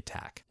ended the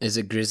attack. Is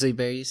it grizzly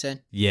bear, you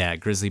said? Yeah,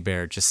 grizzly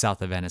bear just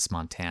south of Ennis,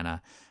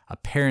 Montana.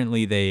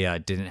 Apparently, they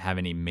didn't have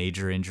any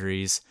major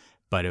injuries,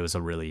 but it was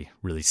a really,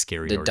 really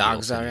scary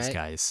ordeal for these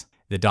guys.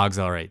 The dog's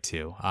all right,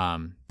 too.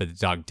 But the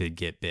dog did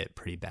get bit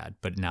pretty bad,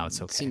 but now it's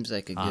okay. Seems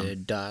like a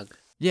good dog.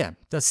 Yeah,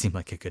 it does seem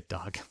like a good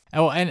dog.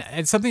 Oh,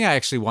 and something I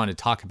actually wanted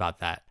to talk about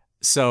that.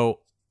 So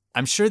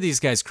I'm sure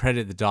these guys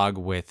credit the dog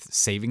with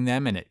saving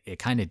them, and it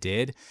kind of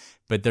did.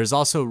 But there's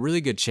also a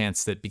really good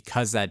chance that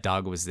because that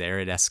dog was there,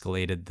 it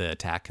escalated the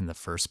attack in the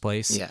first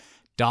place. Yeah.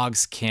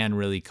 Dogs can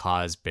really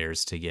cause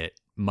bears to get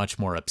much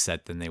more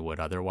upset than they would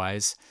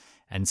otherwise.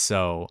 And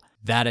so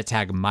that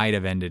attack might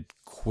have ended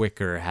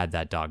quicker had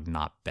that dog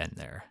not been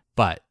there.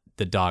 But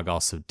the dog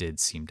also did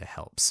seem to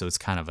help. So it's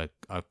kind of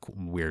a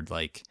weird,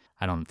 like,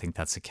 I don't think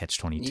that's a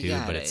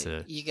catch-22, but it's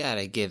a... You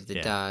gotta give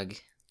the dog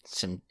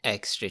some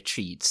extra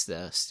treats,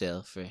 though,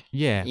 still, for,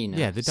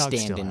 the dog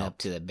standing up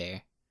to the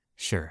bear.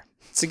 Sure.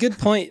 It's a good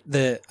point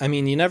that, I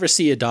mean, you never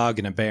see a dog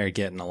and a bear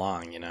getting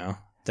along, you know?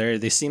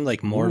 They seem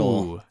like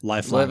mortal,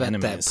 lifelong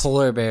enemies. What about that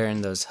polar bear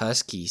and those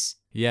huskies?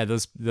 Yeah,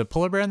 the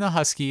polar bear and the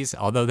huskies,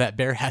 although that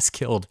bear has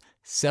killed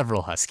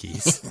several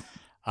huskies,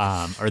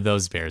 or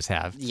those bears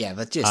have. Yeah,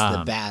 but just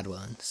the bad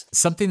ones.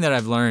 Something that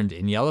I've learned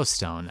in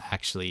Yellowstone,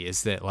 actually,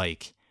 is that,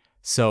 like,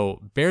 so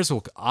bears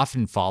will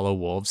often follow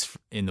wolves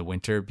in the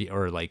winter,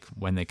 or like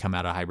when they come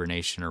out of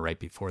hibernation or right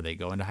before they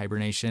go into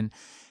hibernation,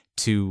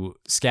 to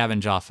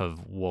scavenge off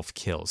of wolf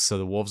kills. So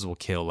the wolves will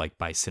kill like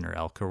bison or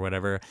elk or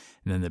whatever,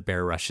 and then the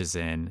bear rushes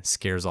in,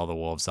 scares all the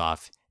wolves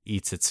off,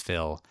 eats its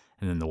fill,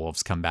 and then the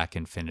wolves come back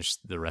and finish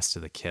the rest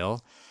of the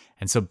kill.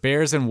 And so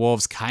bears and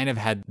wolves kind of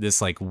had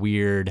this like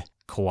weird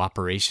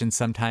cooperation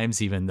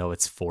sometimes, even though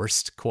it's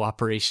forced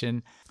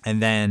cooperation.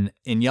 And then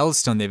in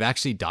Yellowstone, they've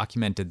actually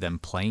documented them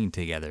playing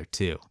together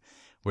too,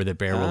 where the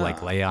bear will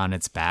like lay on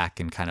its back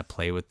and kind of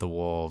play with the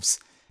wolves.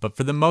 But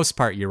for the most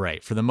part, you're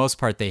right. For the most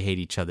part, they hate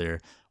each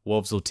other.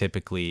 Wolves will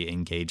typically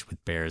engage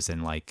with bears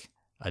in like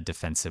a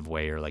defensive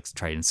way or like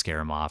try and scare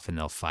them off, and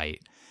they'll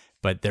fight.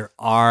 But there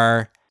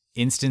are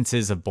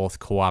instances of both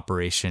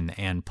cooperation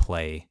and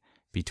play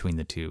between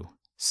the two.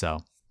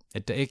 So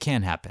it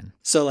can happen.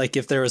 So like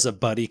if there was a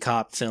buddy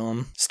cop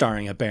film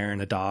starring a bear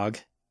and a dog,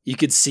 you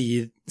could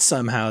see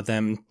somehow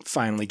them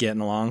finally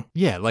getting along.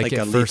 Yeah, like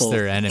at first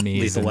they're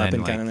enemies. Lethal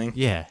Weapon kind of thing.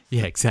 Yeah,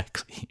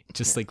 exactly.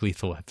 Just like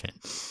Lethal Weapon.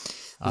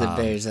 The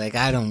bear's like,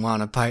 I don't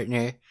want a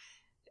partner.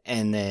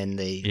 And then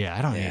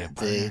I don't need a partner.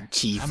 The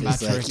chief I'm is about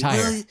to like,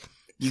 retire. well,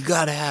 you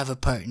gotta have a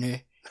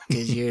partner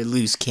because you're a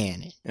loose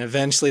cannon. And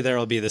eventually there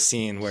will be the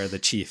scene where the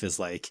chief is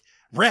like,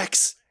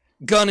 Rex,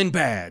 gun and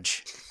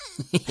badge.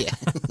 Yeah.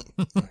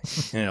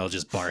 And it'll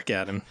just bark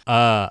at him.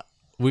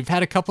 We've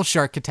had a couple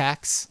shark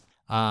attacks.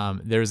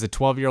 There was a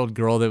 12-year-old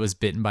girl that was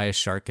bitten by a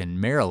shark in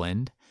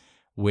Maryland,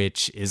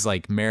 which is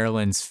like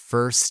Maryland's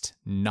first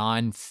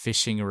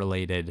non-fishing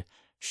related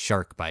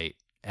shark bite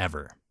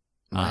ever,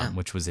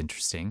 which was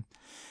interesting.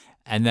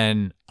 And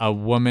then a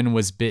woman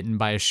was bitten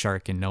by a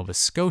shark in Nova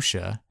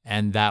Scotia,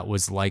 and that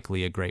was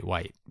likely a great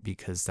white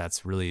because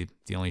that's really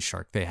the only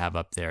shark they have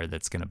up there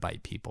that's going to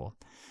bite people.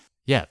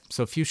 Yeah,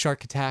 so a few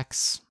shark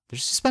attacks.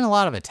 There's just been a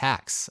lot of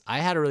attacks. I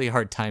had a really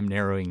hard time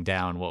narrowing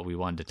down what we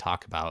wanted to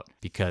talk about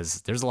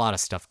because there's a lot of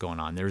stuff going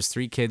on. There was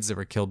 3 kids that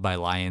were killed by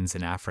lions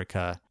in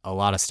Africa. A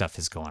lot of stuff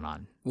is going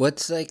on.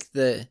 What's like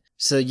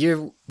so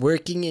you're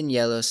working in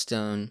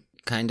Yellowstone,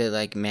 kind of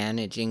like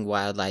managing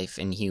wildlife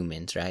and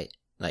humans, right?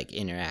 Like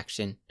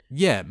interaction.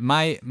 Yeah,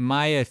 my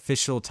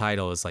official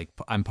title is like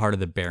I'm part of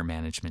the bear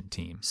management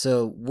team.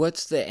 So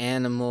what's the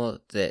animal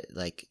that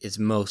like is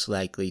most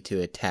likely to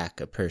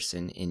attack a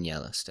person in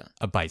Yellowstone?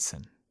 A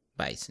bison.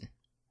 Bison.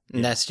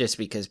 And that's just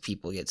because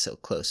people get so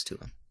close to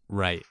them.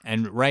 Right.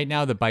 And right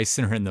now the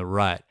bison are in the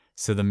rut.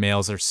 So the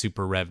males are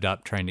super revved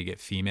up trying to get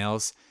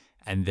females.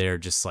 And they're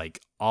just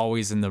like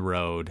always in the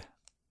road,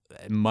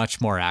 much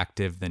more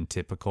active than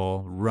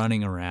typical,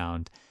 running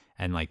around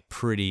and like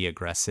pretty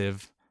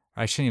aggressive.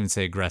 I shouldn't even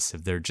say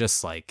aggressive. They're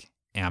just like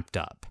amped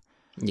up.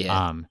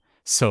 Yeah.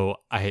 So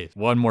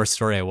one more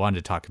story I wanted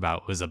to talk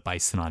about was a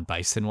bison on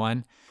bison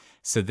one.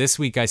 So this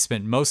week I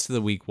spent most of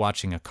the week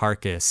watching a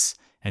carcass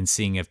and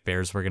seeing if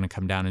bears were going to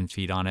come down and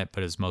feed on it,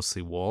 but it was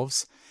mostly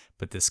wolves.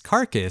 But this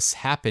carcass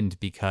happened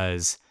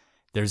because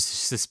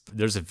there's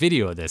a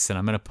video of this, and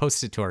I'm going to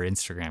post it to our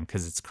Instagram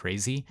because it's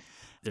crazy.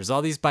 There's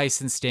all these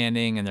bison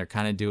standing, and they're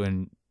kind of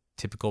doing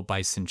typical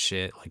bison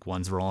shit, like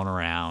one's rolling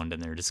around,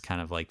 and they're just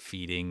kind of like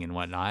feeding and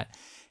whatnot.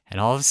 And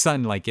all of a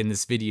sudden, like in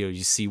this video,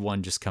 you see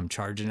one just come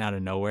charging out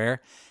of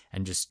nowhere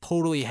and just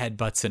totally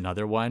headbutts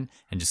another one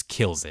and just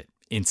kills it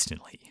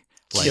instantly.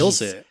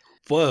 Kills it.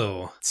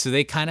 Whoa. So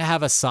they kind of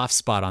have a soft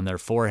spot on their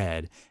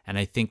forehead, and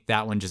I think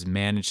that one just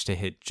managed to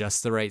hit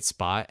just the right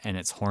spot, and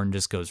its horn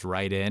just goes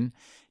into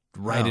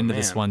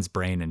this one's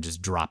brain and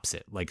just drops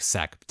it like a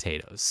sack of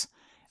potatoes.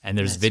 And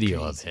there's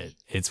video of it.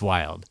 It's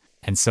wild.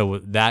 And so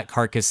that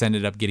carcass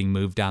ended up getting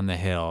moved down the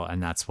hill,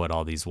 and that's what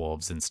all these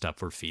wolves and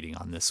stuff were feeding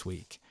on this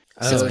week.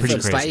 So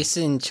if a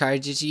bison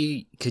charges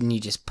you, couldn't you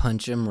just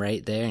punch him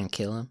right there and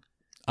kill him?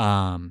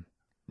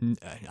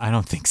 I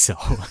don't think so.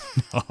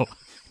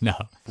 No.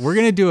 We're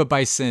going to do a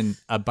bison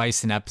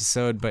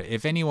episode, but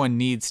if anyone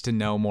needs to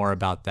know more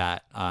about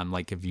that,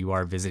 like if you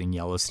are visiting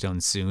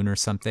Yellowstone soon or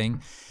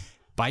something,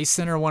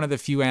 bison are one of the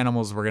few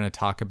animals we're going to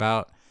talk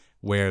about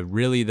where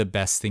really the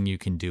best thing you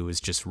can do is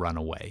just run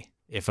away.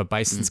 If a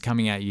bison's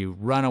coming at you,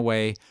 run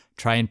away,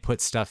 try and put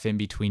stuff in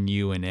between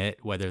you and it,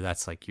 whether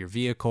that's like your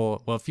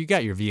vehicle. Well, if you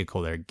got your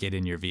vehicle there, get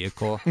in your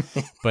vehicle.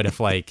 But if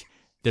like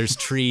there's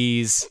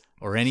trees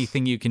or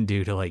anything you can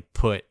do to like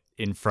put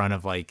in front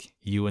of like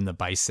you and the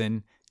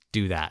bison,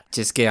 do that.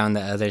 Just get on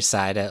the other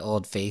side of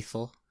Old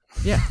Faithful.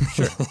 Yeah,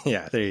 sure.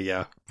 Yeah, there you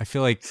go. I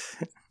feel like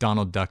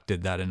Donald Duck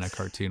did that in a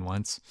cartoon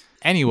once.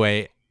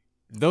 Anyway,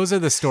 those are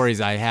the stories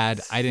I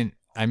had.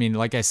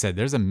 Like I said,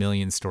 there's a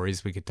million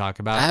stories we could talk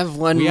about. I have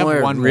one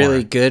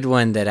really good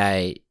one that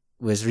I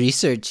was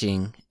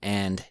researching,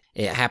 and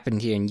it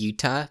happened here in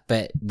Utah,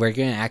 but we're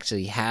going to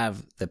actually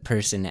have the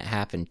person it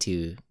happened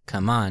to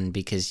come on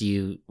because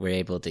you were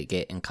able to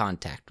get in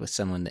contact with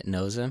someone that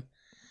knows him.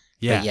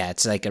 Yeah. But yeah,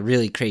 it's like a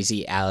really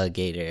crazy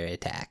alligator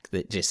attack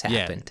that just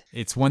happened. Yeah,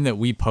 it's one that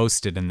we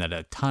posted and that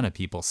a ton of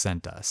people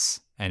sent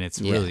us, and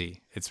it's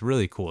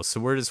really cool.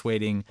 So we're just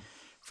waiting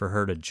for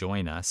her to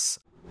join us.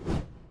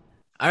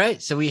 All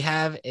right, so we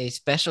have a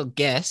special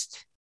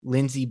guest,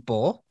 Lindsay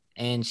Bull,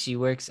 and she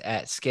works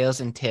at Scales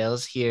and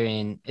Tails here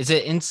is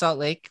it in Salt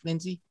Lake,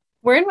 Lindsay?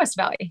 We're in West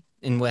Valley.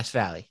 In West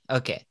Valley.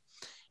 Okay.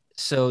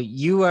 So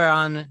you are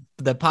on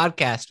the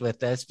podcast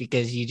with us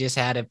because you just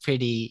had a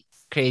pretty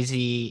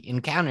crazy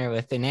encounter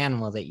with an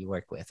animal that you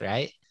work with,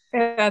 right?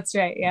 That's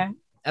right, yeah.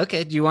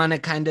 Okay, do you want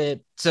to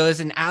so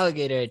it's an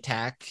alligator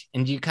attack,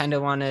 and do you kind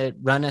of want to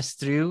run us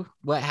through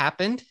what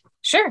happened?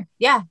 Sure,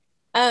 yeah.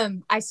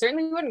 I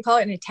certainly wouldn't call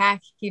it an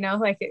attack,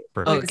 like it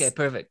Perfect. Okay,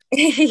 perfect.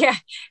 Yeah,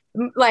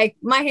 like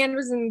my hand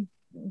was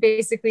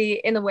basically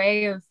in the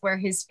way of where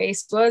his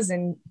face was,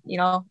 and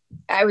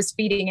I was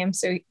feeding him,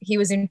 so he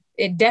was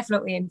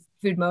definitely in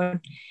food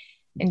mode,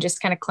 and just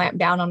kind of clamped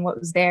down on what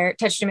was there,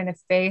 touched him in the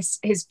face.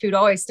 His food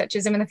always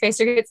touches him in the face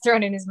or gets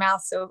thrown in his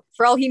mouth, so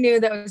for all he knew,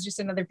 that was just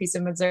another piece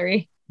of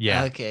Missouri.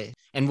 Yeah. Okay,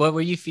 and what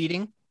were you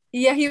feeding?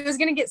 Yeah, he was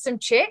gonna get some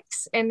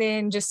chicks and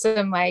then just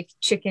some like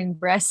chicken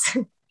breasts.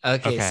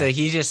 Okay, so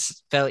he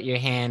just felt your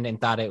hand and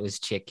thought it was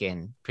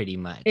chicken, pretty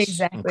much.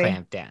 Exactly. And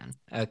clamped down.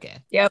 Okay.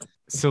 Yep.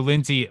 So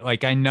Lindsay,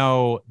 like I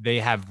know they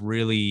have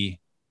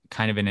really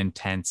kind of an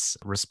intense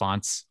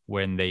response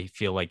when they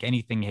feel like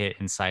anything hit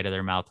inside of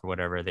their mouth or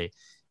whatever, they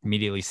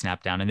immediately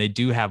snap down. And they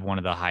do have one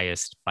of the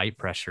highest bite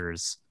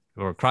pressures,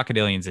 or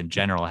crocodilians in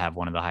general have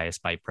one of the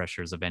highest bite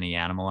pressures of any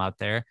animal out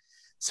there.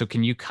 So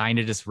can you kind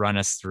of just run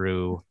us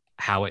through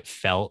how it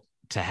felt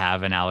to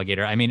have an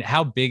alligator? I mean,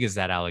 how big is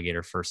that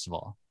alligator, first of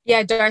all?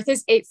 Yeah, Darth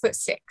is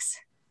 8'6".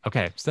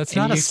 Okay, so that's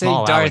not a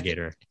small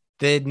alligator.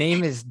 The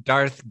name is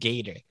Darth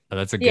Gator. Oh,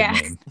 that's a good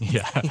name.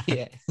 Yeah.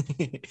 Yeah.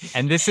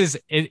 And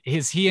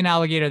is he an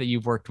alligator that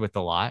you've worked with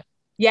a lot?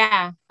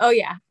 Yeah. Oh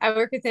yeah. I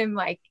work with him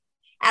like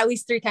at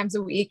least 3 times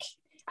a week.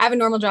 I have a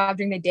normal job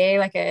during the day,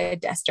 like a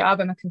desk job.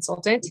 I'm a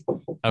consultant.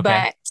 Okay.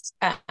 But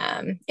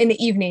in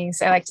the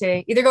evenings, I like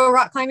to either go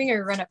rock climbing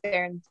or run up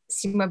there and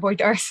see my boy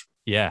Darth.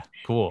 Yeah,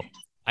 cool.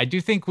 I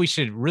do think we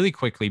should really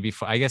quickly,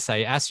 before I guess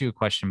I asked you a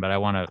question, but I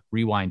want to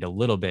rewind a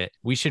little bit.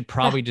 We should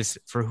probably just,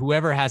 for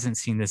whoever hasn't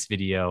seen this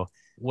video,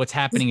 what's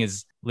happening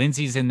is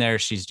Lindsay's in there.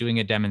 She's doing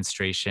a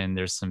demonstration.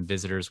 There's some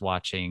visitors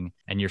watching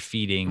and you're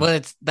feeding. Well,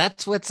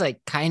 that's what's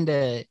like kind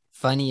of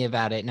funny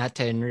about it. Not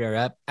to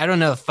interrupt. I don't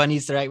know if funny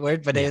is the right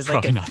word, but it was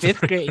like a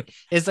fifth grade.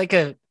 It's like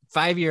a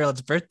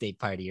 5-year-old's birthday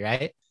party,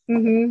 right?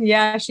 Mm-hmm.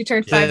 Yeah, she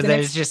turned 5. So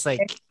there's just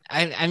like,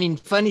 I mean,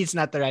 funny is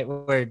not the right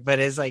word, but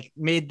it's like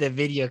made the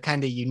video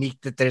kind of unique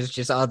that there's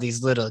just all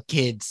these little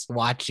kids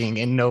watching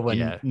and no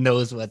one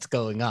knows what's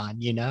going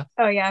on, you know?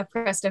 Oh yeah,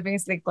 pressed up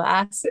against the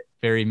glass.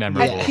 Very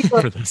memorable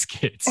for those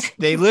kids.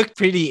 They look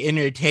pretty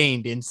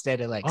entertained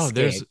instead of like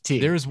scared too.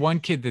 There's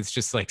one kid that's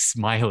just like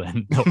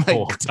smiling the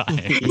whole time.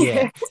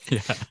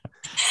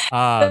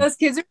 Yeah. Those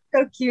kids are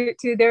so cute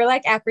too. They were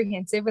like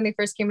apprehensive when they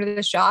first came to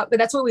the shop, but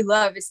that's what we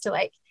love, is to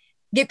like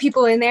get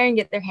people in there and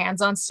get their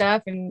hands on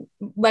stuff and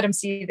let them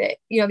see that,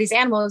 you know, these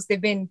animals,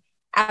 they've been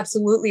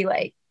absolutely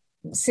like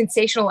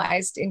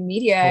sensationalized in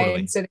media. Totally.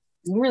 And so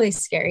they're really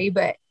scary,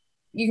 but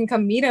you can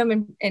come meet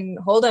them and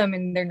hold them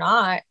and they're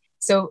not.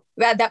 So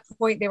at that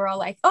point they were all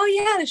like, oh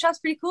yeah, the shop's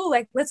pretty cool.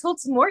 Like, let's hold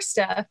some more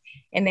stuff.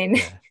 And then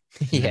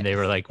and they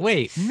were like,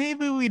 wait,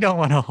 maybe we don't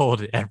want to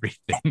hold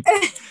everything.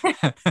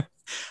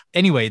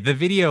 Anyway, the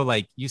video,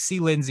 like you see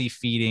Lindsay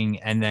feeding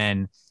and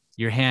then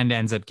your hand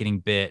ends up getting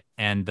bit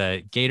and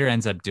the gator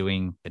ends up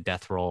doing the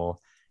death roll.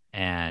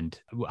 And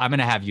I'm going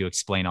to have you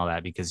explain all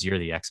that because you're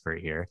the expert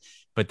here.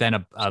 But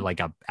then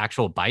a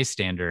actual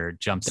bystander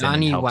jumps in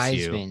and helps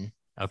you.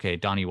 Okay,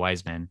 Donnie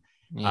Wiseman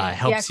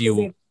helps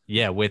you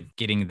with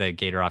getting the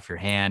gator off your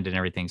hand and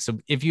everything. So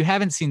if you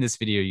haven't seen this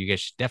video, you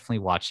guys should definitely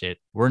watch it.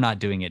 We're not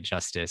doing it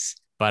justice.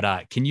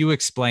 But can you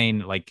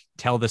explain, like,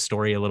 tell the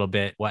story a little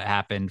bit, what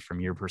happened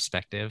from your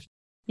perspective?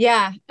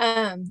 Yeah.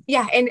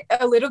 And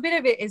a little bit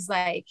of it is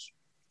like,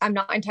 I'm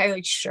not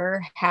entirely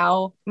sure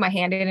how my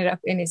hand ended up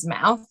in his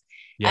mouth.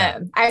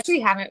 I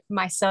actually haven't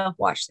myself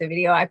watched the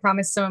video. I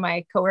promised some of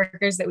my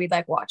coworkers that we'd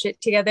like watch it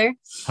together.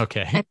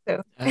 Okay. And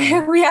so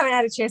we haven't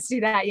had a chance to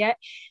do that yet.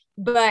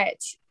 But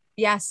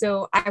yeah,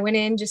 so I went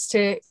in just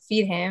to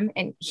feed him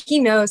and he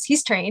knows,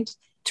 he's trained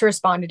to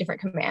respond to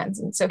different commands.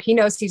 And so he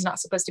knows he's not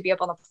supposed to be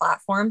up on the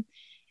platform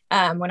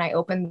when I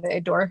open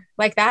the door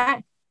like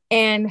that.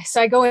 And so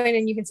I go in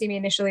and you can see me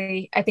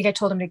initially, I think I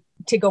told him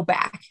to go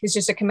back. It's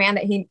just a command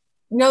that he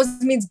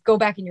knows means go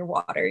back in your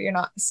water. You're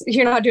not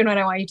doing what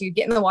I want you to.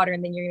 Get in the water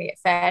and then you're gonna get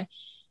fed.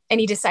 And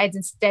he decides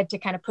instead to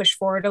kind of push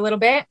forward a little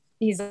bit.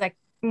 He's like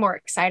more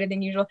excited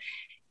than usual.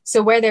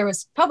 So where there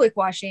was public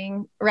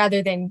washing,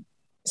 rather than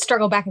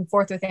struggle back and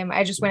forth with him,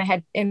 I just went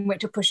ahead and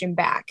went to push him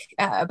back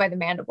by the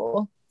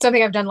mandible.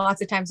 Something I've done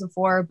lots of times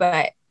before,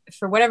 but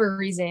for whatever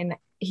reason,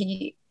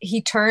 he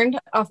turned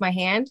off my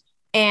hand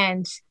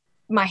and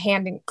my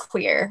hand didn't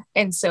clear.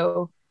 And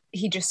so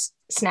he just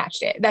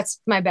snatched it.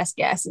 That's my best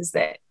guess, is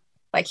that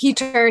like he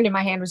turned and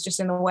my hand was just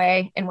in the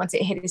way. And once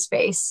it hit his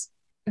face,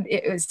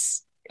 it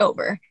was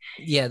over.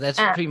 Yeah, that's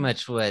pretty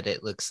much what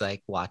it looks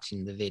like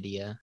watching the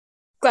video.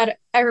 Glad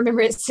I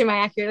remember it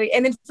semi-accurately.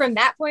 And then from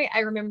that point, I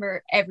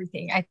remember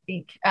everything, I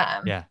think.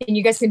 And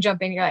you guys can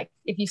jump in. You're like,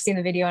 if you've seen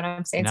the video and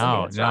I'm saying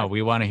something that's wrong.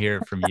 We want to hear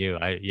it from you.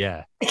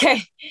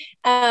 Okay.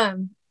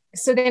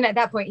 So then at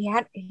that point, he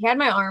had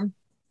my arm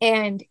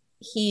and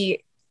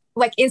he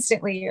like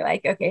instantly, you're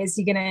like, okay, is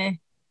he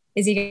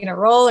gonna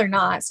roll or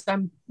not? So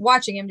I'm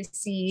watching him to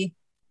see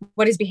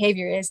what his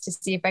behavior is, to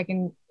see if I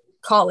can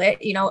call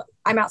it. You know,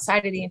 I'm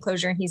outside of the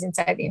enclosure and he's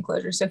inside the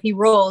enclosure. So if he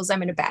rolls,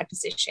 I'm in a bad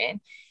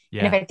position.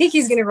 Yeah. And if I think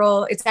he's going to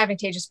roll, it's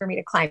advantageous for me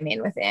to climb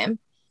in with him.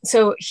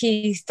 So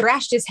he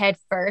thrashed his head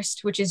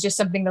first, which is just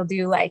something they'll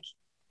do. Like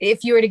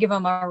if you were to give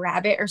them a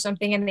rabbit or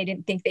something and they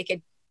didn't think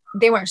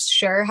they weren't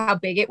sure how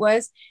big it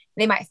was,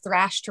 they might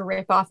thrash to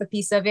rip off a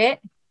piece of it.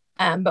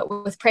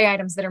 But with prey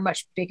items that are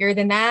much bigger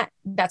than that,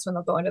 that's when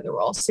they'll go into the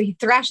roll. So he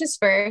thrashes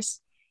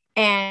first.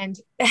 And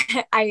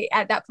I,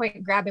 at that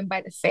point, grab him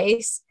by the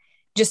face,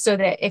 just so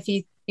that if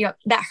he,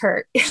 that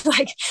hurt,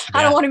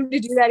 I don't want him to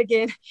do that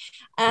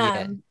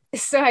again.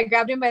 So I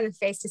grabbed him by the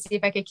face to see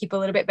if I could keep a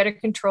little bit better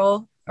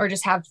control or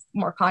just have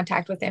more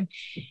contact with him.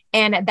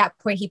 And at that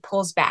point he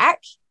pulls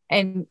back,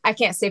 and I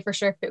can't say for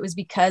sure if it was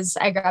because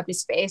I grabbed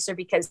his face or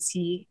because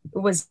he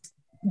was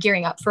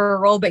gearing up for a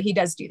roll, but he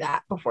does do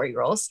that before he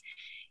rolls.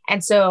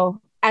 And so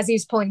as he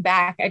was pulling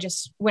back, I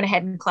just went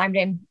ahead and climbed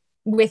in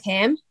with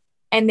him.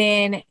 And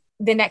then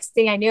the next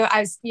thing I knew, I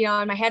was, in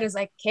my head, I was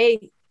like,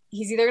 hey,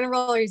 he's either going to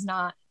roll or he's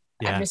not.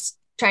 I'm just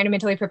trying to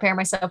mentally prepare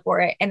myself for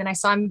it. And then I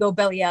saw him go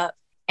belly up.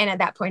 And at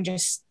that point,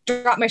 just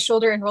dropped my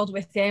shoulder and rolled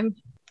with him.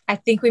 I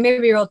think we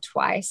maybe rolled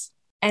twice.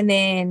 And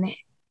then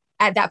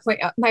at that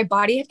point, my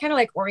body had kind of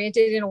like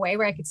oriented in a way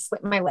where I could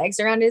slip my legs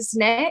around his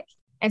neck.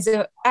 And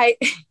so I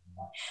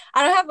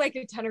don't have like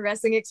a ton of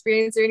wrestling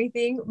experience or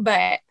anything,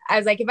 but I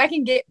was like, if I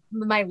can get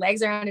my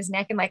legs around his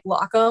neck and like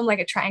lock them like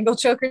a triangle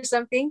choke or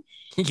something.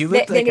 You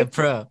look like a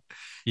pro.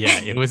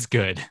 Yeah, it was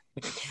good.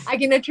 I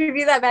can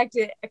attribute that back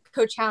to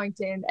Coach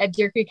Howington at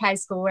Deer Creek High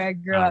School where I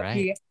grew up.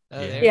 Right.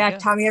 He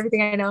taught me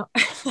everything I know.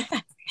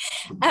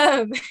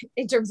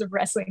 in terms of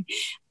wrestling.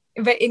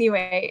 But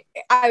anyway,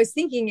 I was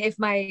thinking if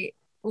my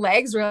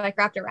legs were like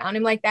wrapped around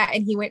him like that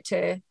and he went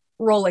to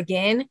roll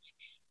again,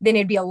 then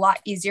it'd be a lot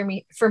easier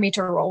for me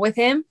to roll with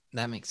him.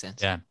 That makes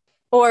sense. Yeah.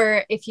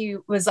 Or if he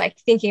was like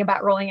thinking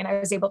about rolling and I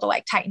was able to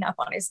like tighten up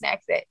on his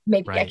neck, that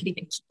maybe I could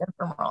even keep him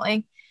from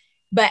rolling.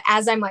 But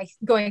as I'm like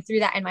going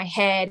through that in my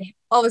head,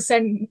 all of a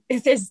sudden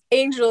this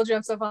angel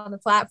jumps up on the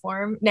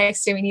platform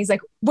next to me and he's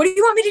like, what do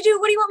you want me to do?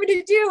 What do you want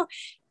me to do?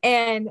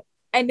 And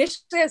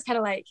initially I was kind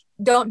of like,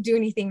 don't do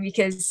anything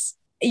because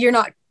you're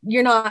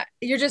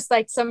just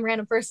like some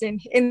random person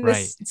in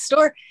this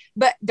store.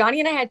 But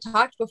Donnie and I had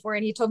talked before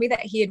and he told me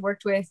that he had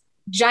worked with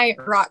giant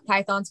rock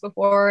pythons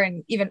before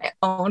and even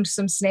owned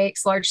some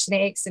snakes, large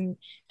snakes, and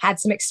had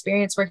some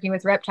experience working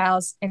with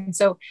reptiles. And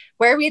so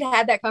where we'd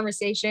had that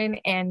conversation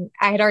and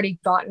I had already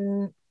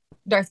gotten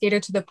Darth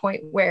Gator to the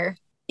point where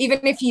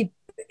even if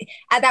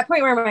at that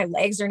point where my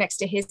legs are next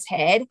to his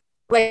head,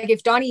 like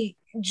if Donnie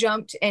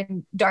jumped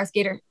and Darth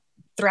Gator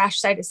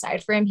thrashed side to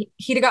side for him,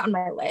 he'd have gotten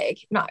my leg,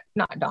 not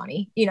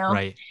Donnie, you know?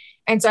 Right.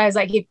 And so I was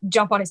like, he'd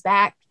jump on his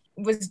back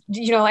was,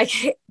 you know, like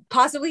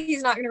possibly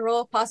he's not going to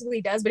roll, possibly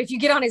he does, but if you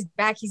get on his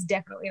back, he's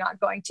definitely not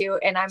going to.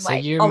 And I'm so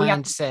like, your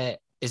mindset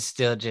is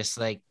still just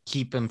like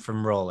keep him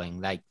from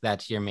rolling. Like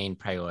that's your main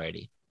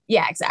priority.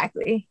 Yeah,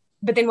 exactly.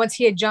 But then once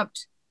he had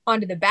jumped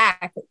onto the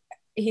back,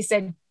 he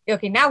said,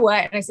 okay, now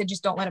what? And I said,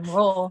 just don't let him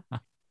roll.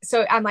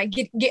 So I'm like,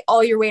 get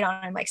all your weight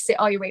on him, like sit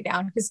all your weight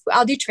down. Because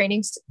I'll do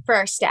trainings for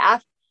our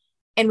staff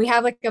and we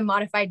have like a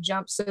modified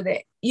jump so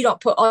that you don't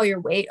put all your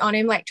weight on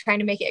him, like trying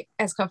to make it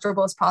as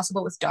comfortable as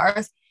possible with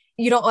Darth.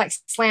 You don't like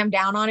slam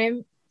down on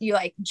him. You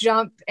like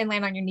jump and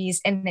land on your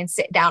knees and then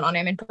sit down on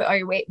him and put all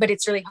your weight. But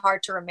it's really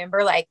hard to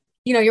remember, like,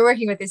 you know, you're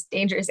working with this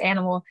dangerous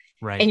animal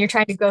and you're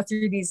trying to go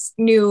through these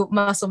new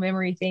muscle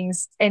memory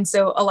things. And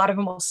so a lot of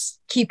them will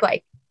keep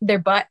like their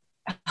butt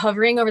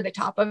hovering over the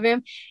top of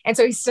him. And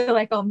so he's still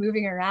like all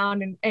moving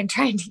around and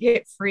trying to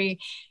get free.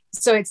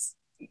 So it's,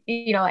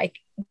 you know, like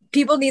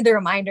people need the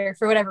reminder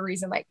for whatever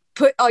reason, like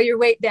put all your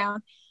weight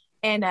down.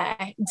 And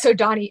so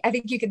Donnie, I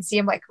think you can see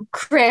him like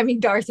cramming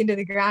Darth into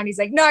the ground. He's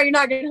like, no, you're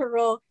not going to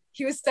roll.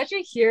 He was such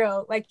a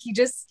hero. Like he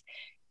just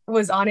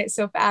was on it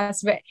so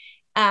fast. But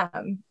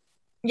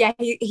yeah,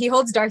 he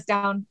holds Darth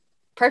down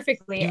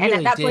perfectly. He and really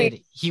at that did.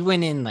 point, He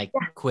went in like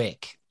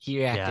quick. He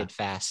reacted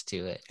fast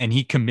to it. And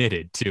he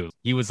committed too.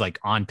 He was like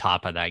on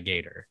top of that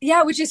gator.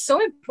 Yeah, which is so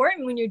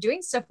important when you're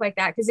doing stuff like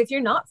that. Because if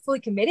you're not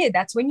fully committed,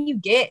 that's when you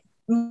get,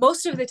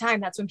 most of the time,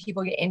 that's when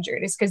people get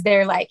injured, is because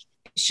they're like,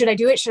 should I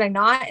do it? Should I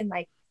not? And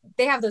like,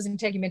 they have those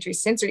integumentary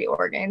sensory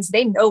organs.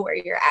 They know where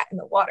you're at in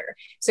the water.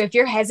 So if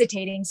you're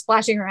hesitating,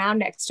 splashing around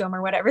next to them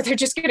or whatever, they're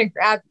just going to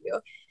grab you.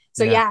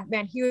 So yeah,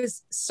 man, he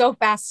was so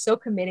fast, so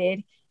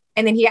committed.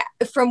 And then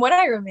from what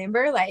I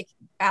remember, like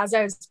as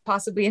I was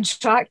possibly in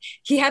shock,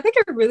 he had like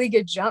a really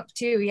good jump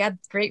too. He had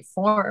great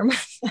form.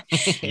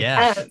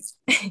 Yeah.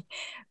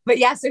 But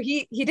yeah, so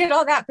he did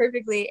all that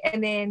perfectly.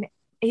 And then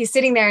he's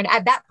sitting there. And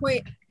at that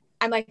point,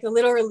 I'm like a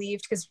little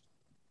relieved because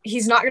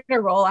he's not going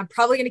to roll. I'm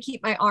probably going to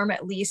keep my arm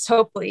at least,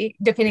 hopefully,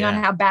 depending on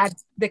how bad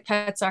the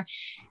cuts are.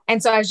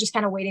 And so I was just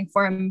kind of waiting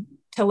for him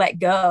to let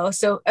go.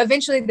 So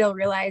eventually they'll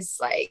realize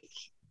like,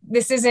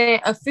 this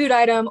isn't a food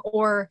item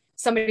or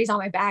somebody's on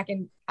my back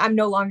and I'm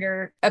no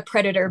longer a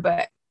predator,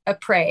 but a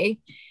prey.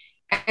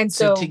 And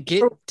so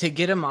to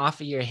get him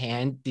off of your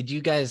hand, did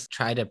you guys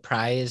try to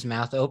pry his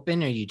mouth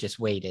open or you just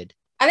waited?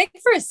 I think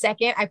for a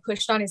second I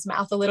pushed on his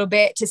mouth a little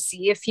bit to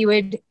see if he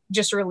would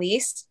just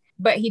release,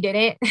 but he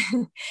didn't.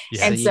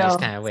 Yeah, and so you just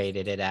kind of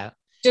waited it out.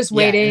 Just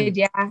waited,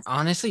 yeah.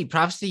 Honestly,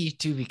 props to you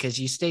too, because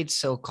you stayed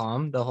so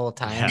calm the whole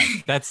time. Yeah,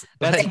 that's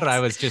what I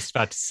was just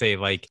about to say.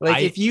 Like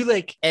if you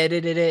like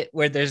edited it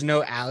where there's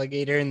no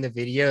alligator in the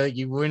video,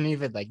 you wouldn't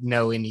even like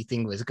know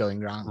anything was going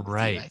wrong.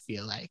 Right. You, I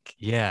feel like.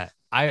 Yeah.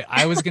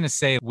 I was gonna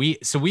say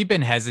we've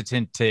been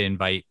hesitant to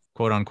invite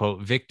quote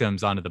unquote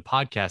victims onto the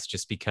podcast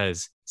just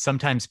because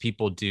sometimes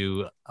people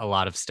do a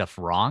lot of stuff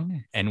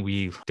wrong and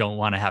we don't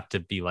want to have to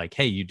be like,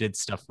 hey, you did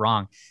stuff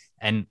wrong.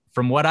 And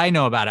from what I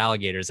know about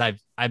alligators,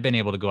 I've been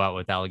able to go out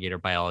with alligator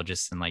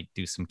biologists and like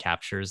do some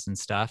captures and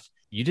stuff.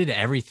 You did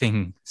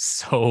everything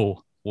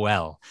so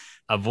well.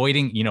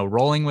 Avoiding,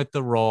 rolling with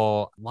the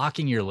roll,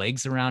 locking your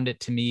legs around it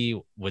to me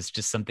was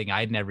just something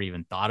I'd never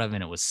even thought of.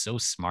 And it was so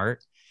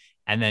smart.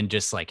 And then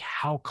just like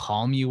how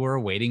calm you were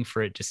waiting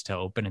for it just to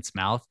open its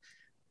mouth.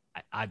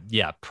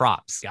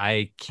 Props.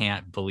 I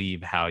can't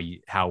believe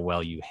how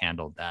well you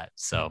handled that.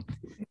 So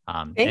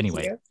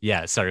anyway, you.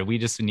 Yeah, sorry. We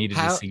just needed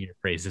to sing your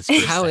praises.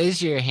 How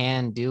is your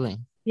hand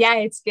doing? Yeah,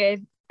 it's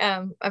good.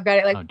 I've got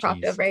it like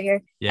propped up right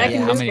here. Yeah,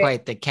 how many,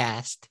 quite the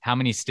cast. How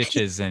many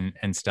stitches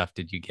and stuff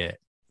did you get?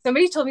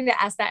 Somebody told me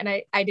to ask that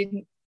and I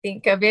didn't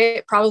think of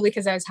it, probably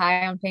because I was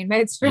high on pain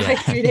meds for like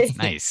 3 days.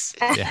 Nice.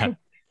 Yeah.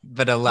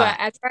 But a lot.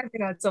 But as far as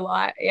I know, it's a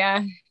lot.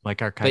 Yeah.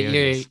 Like our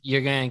Coyotes. But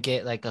you're gonna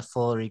get like a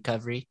full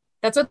recovery.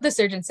 That's what the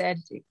surgeon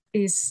said.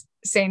 He's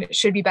saying it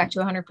should be back to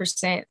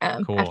 100%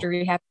 after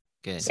rehab.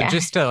 Good. So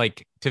just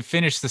to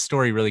finish the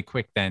story really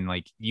quick, then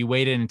like you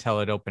waited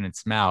until it opened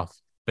its mouth.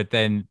 but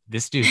then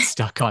this dude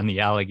stuck on the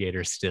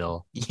alligator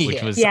still, which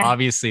Yeah. was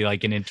obviously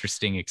like an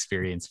interesting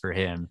experience for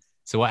him.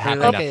 So what For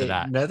happened like after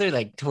that? another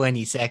like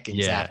 20 seconds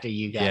Yeah. after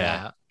you got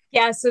Yeah. out.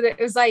 Yeah, so it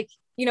was like,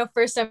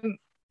 first I'm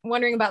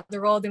wondering about the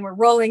roll, then we're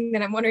rolling,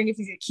 then I'm wondering if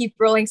he's gonna keep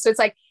rolling. So it's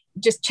like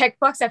just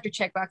checkbox after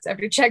checkbox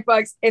after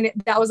checkbox, and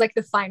that was like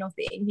the final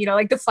thing,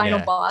 like the final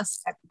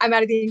boss. I'm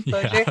out of the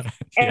enclosure,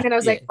 and then I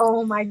was like,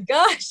 oh my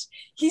gosh,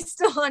 he's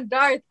still on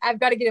Darth. I've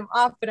got to get him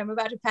off, but I'm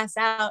about to pass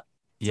out.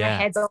 So my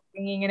head's all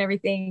ringing and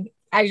everything.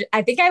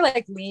 I think I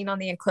like lean on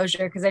the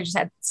enclosure because I just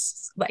had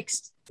like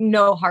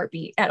no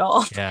heartbeat at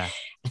all. Yeah.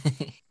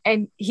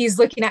 And he's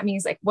looking at me.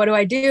 He's like, what do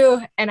I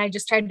do? And I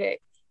just tried to,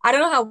 I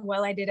don't know how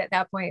well I did at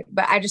that point,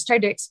 but I just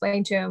tried to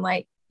explain to him,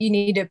 like, you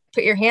need to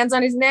put your hands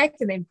on his neck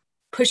and then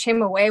push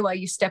him away while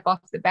you step off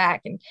the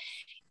back. And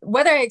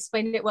whether I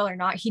explained it well or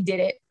not, he did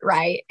it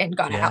right and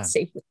got out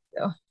safely.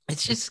 So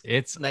it's just,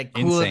 it's like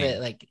cool insane.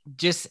 that like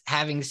just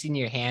having seen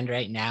your hand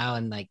right now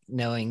and like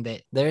knowing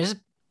that there's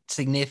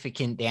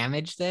significant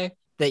damage there,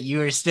 that you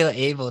were still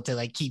able to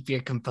like keep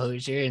your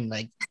composure and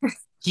like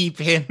keep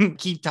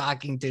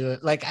talking to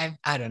it. Like,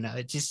 I don't know.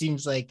 It just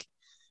seems like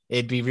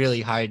it'd be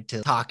really hard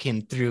to talk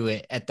him through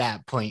it at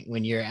that point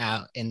when you're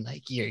out and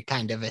like you're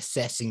kind of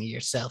assessing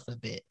yourself a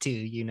bit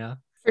too,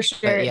 For sure.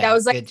 But, yeah, that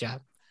was like, good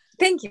job.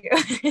 Thank you.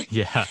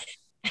 Yeah.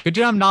 Good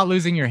job not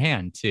losing your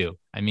hand too.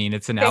 I mean,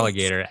 it's an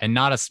alligator and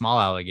not a small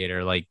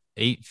alligator. Like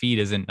 8 feet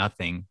isn't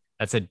nothing.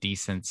 That's a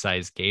decent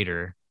sized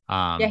gator.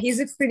 Yeah, he's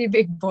a pretty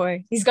big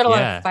boy. He's got a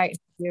lot of fight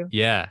too.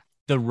 Yeah.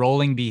 The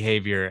rolling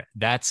behavior,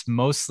 that's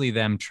mostly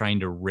them trying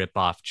to rip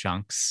off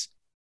chunks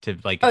to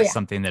like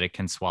something that it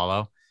can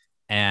swallow.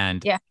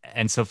 And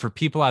so for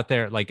people out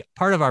there, like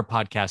part of our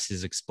podcast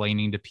is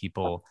explaining to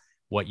people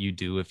what you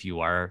do if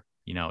you are,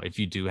 if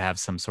you do have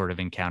some sort of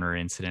encounter or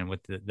incident with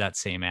that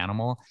same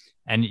animal.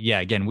 And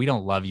again, we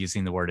don't love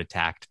using the word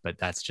attacked, but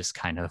that's just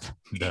kind of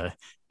the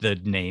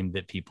name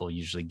that people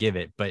usually give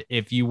it. But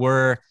if you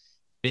were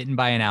bitten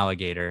by an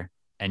alligator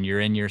and you're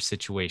in your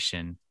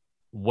situation,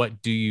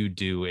 what do you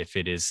do if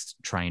it is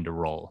trying to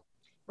roll?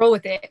 Roll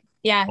with it.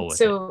 Yeah.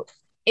 So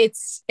it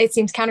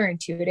seems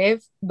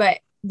counterintuitive, but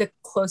the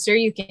closer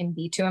you can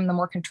be to him, the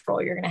more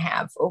control you're going to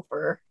have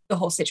over the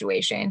whole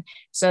situation.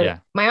 So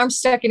my arm's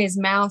stuck in his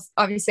mouth.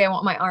 Obviously I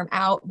want my arm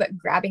out, but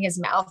grabbing his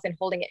mouth and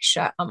holding it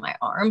shut on my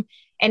arm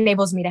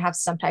enables me to have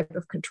some type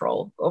of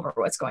control over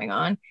what's going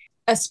on,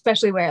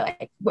 especially where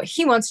like what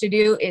he wants to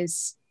do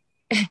is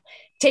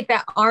take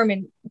that arm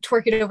and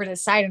twerk it over to the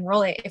side and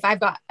roll it. If I've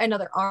got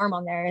another arm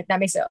on there, that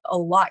makes it a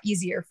lot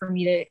easier for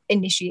me to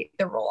initiate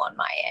the roll on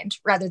my end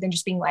rather than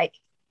just being like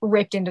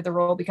ripped into the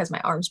roll because my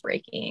arm's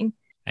breaking.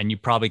 And you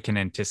probably can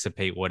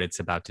anticipate what it's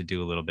about to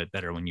do a little bit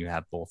better when you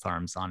have both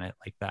arms on it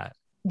like that.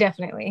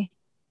 Definitely.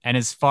 And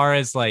as far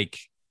as like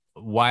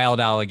wild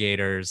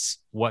alligators,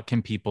 what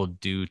can people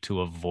do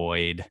to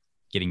avoid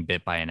getting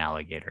bit by an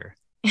alligator?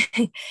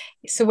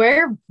 So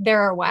where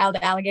there are wild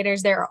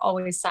alligators, there are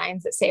always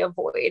signs that say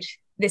avoid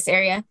this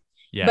area.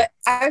 Yeah. But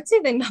I would say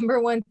the number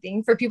one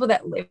thing for people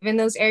that live in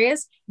those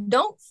areas,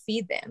 don't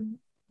feed them.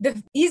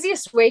 The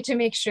easiest way to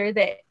make sure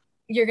that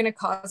you're going to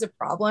cause a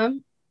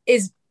problem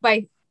is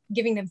by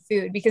giving them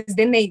food, because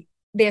then they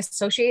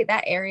associate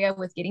that area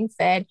with getting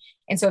fed.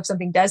 And so if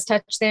something does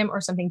touch them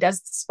or something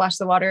does splash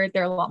the water,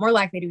 they're a lot more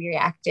likely to be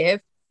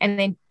reactive. And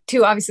then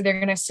two, obviously they're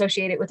going to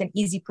associate it with an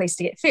easy place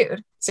to get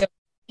food. So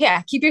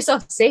yeah, keep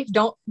yourself safe.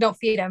 Don't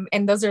feed them.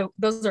 And those are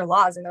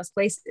laws in those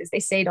places.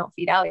 They say don't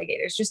feed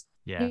alligators. Just,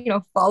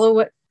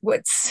 follow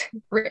what's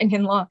written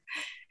in law.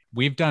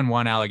 We've done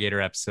one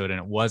alligator episode and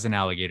it was an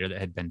alligator that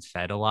had been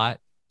fed a lot.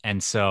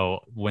 And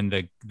so when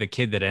the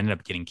kid that ended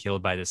up getting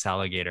killed by this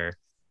alligator,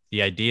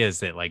 the idea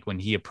is that like when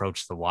he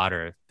approached the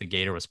water, the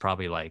gator was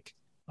probably like,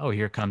 oh,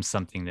 here comes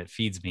something that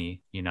feeds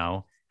me,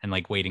 and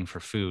like waiting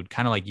for food.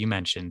 Kind of like you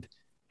mentioned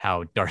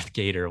how Darth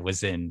Gator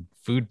was in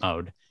food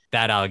mode.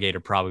 That alligator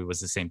probably was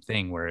the same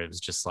thing where it was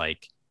just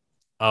like,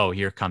 oh,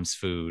 here comes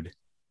food.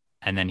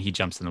 And then he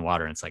jumps in the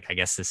water and it's like, I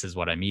guess this is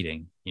what I'm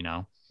eating,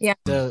 Yeah.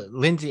 So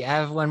Lindsay, I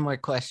have one more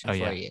question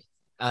for you.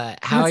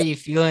 How are you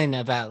feeling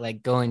about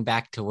like going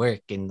back to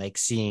work and like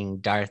seeing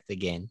Darth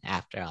again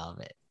after all of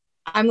it?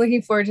 I'm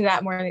looking forward to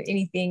that more than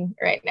anything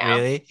right now.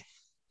 Really?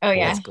 Oh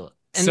yeah. That's cool.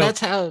 And that's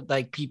how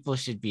like people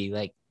should be.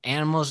 Like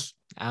animals,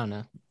 I don't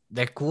know.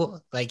 They're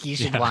cool. Like you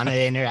should want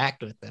to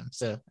interact with them.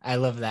 So I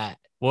love that.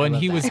 Well, and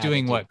he was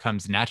doing what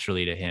comes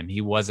naturally to him.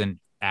 He wasn't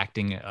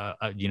acting,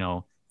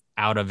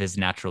 out of his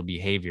natural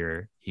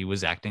behavior. He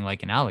was acting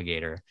like an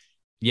alligator.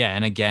 Yeah.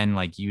 And again,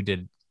 like you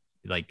did,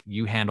 like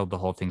you handled the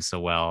whole thing so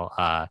well.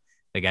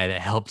 The guy that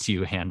helped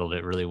you handled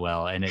it really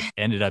well. And it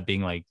ended up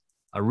being like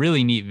a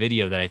really neat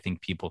video that I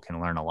think people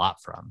can learn a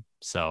lot from.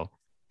 So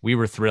we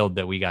were thrilled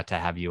that we got to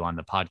have you on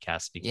the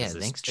podcast because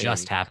this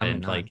just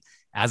happened. Like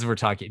as we're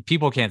talking,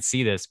 people can't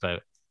see this,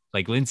 but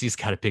like Lindsay's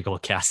got a big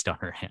old cast on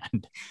her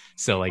hand.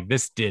 So like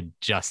this did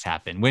just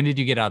happen. When did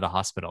you get out of the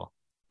hospital?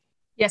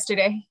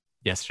 Yesterday.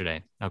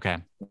 Okay,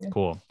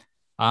 cool.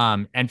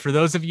 And for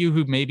those of you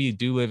who maybe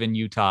do live in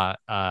Utah,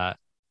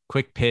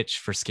 quick pitch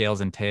for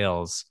Scales and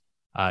Tails.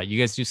 You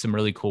guys do some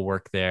really cool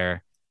work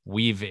there.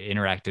 We've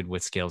interacted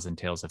with Scales and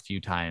Tails a few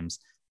times.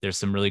 There's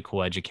some really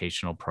cool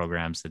educational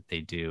programs that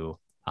they do.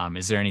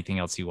 Is there anything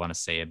else you want to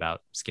say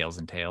about Scales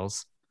and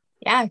Tails?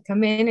 Yeah,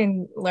 come in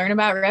and learn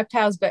about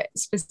reptiles, but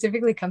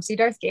specifically come see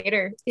Darth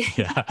Gator.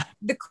 Yeah.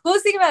 The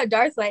coolest thing about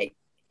Darth, like,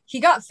 he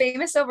got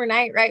famous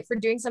overnight, right, for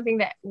doing something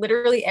that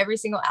literally every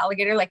single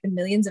alligator, like the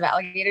millions of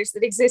alligators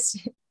that exist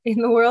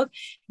in the world,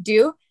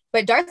 do.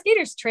 But Darth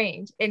Gator's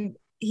trained and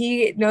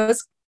he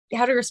knows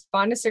how to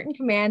respond to certain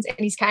commands, and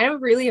he's kind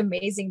of really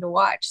amazing to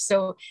watch.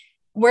 So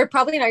we're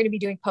probably not going to be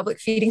doing public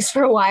feedings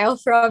for a while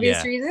for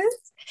obvious reasons.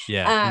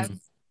 Yeah.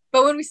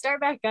 But when we start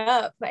back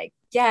up, like,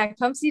 yeah,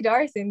 come see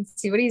Darth and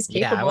see what he's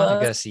capable of. Yeah, I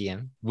want to go see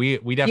him. We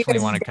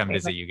definitely want to come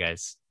visit you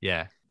guys.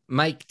 Yeah.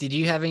 Mike, did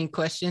you have any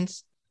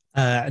questions?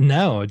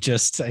 No,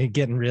 just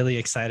getting really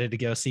excited to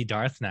go see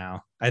Darth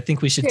now. I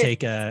think we should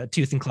take a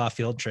tooth and claw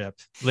field trip.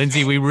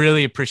 Lindsay, we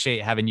really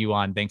appreciate having you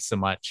on. Thanks so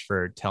much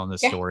for telling the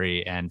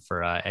story and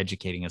for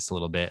educating us a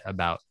little bit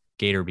about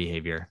gator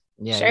behavior.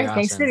 Yeah, sure.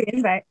 Thanks for the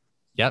invite.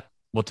 Yep.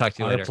 We'll talk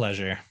to you later. Our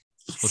pleasure.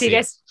 We'll see you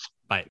guys.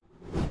 Bye.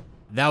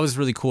 That was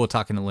really cool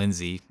talking to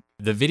Lindsay.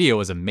 The video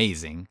was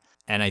amazing.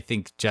 And I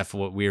think, Jeff,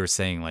 what we were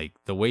saying, like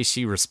the way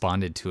she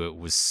responded to it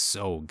was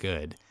so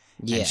good.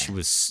 Yeah. And she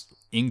was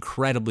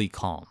incredibly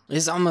calm.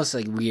 It's almost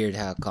like weird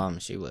how calm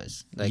she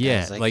was.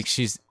 Like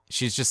she's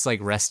just like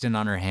resting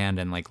on her hand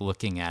and like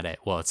looking at it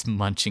while it's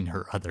munching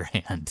her other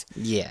hand.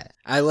 Yeah.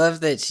 I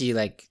love that she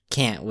like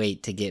can't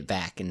wait to get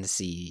back and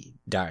see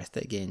Darth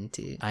again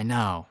too. I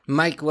know.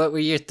 Mike, what were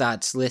your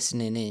thoughts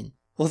listening in?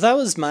 Well, that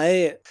was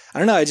I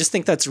don't know. I just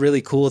think that's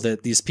really cool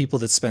that these people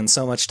that spend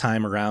so much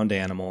time around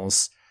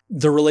animals,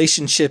 the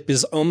relationship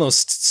is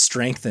almost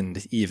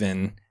strengthened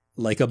even.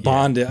 Like a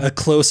bond, a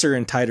closer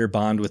and tighter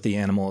bond with the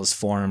animal is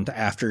formed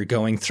after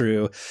going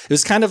through. It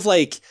was kind of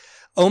like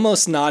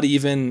almost not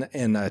even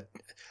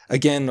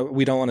again,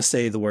 we don't want to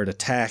say the word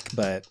attack,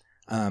 but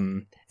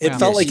it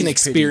felt like an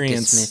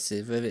experience.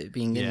 Dismissive of it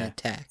being an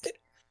attack.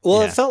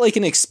 Well, it felt like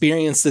an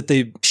experience that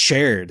they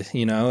shared,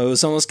 you know. It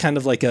was almost kind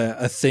of like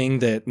a thing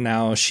that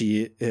now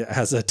she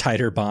has a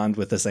tighter bond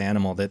with this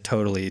animal that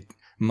totally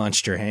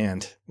munched her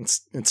hand.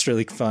 It's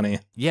really funny.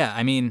 Yeah,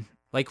 I mean,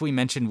 like we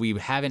mentioned, we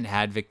haven't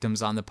had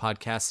victims on the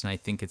podcast, and I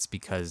think it's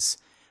because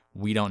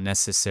we don't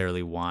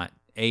necessarily want,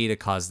 A, to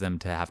cause them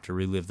to have to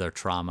relive their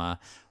trauma,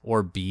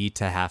 or B,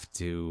 to have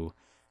to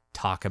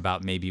talk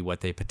about maybe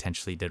what they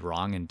potentially did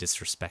wrong and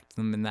disrespect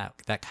them in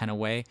that kind of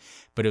way.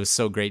 But it was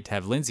so great to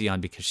have Lindsay on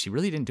because she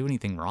really didn't do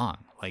anything wrong.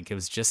 Like, it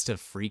was just a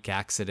freak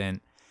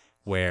accident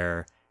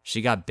where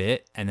she got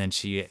bit and then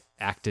she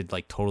acted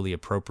like totally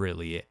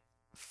appropriately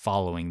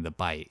following the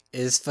bite.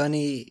 It's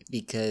funny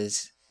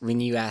because when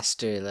you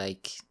asked her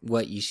like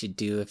what you should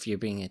do if you're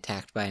being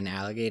attacked by an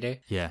alligator,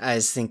 I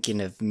was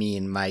thinking of me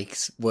and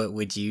Mike's "What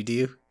would you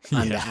do?"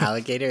 on the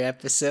alligator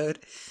episode,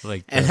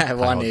 like, and I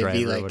wanted to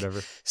be like,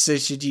 whatever. So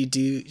should you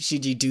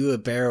do a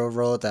barrel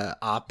roll the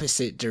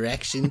opposite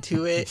direction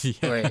to it,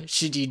 or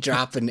should you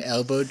drop an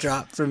elbow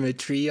drop from a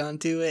tree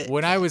onto it?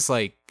 When I was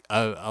like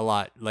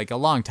a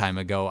long time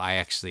ago, I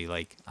actually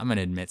I'm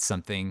gonna admit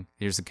something.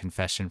 Here's a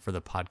confession for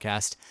the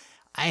podcast.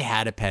 I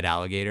had a pet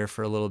alligator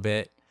for a little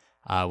bit.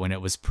 When it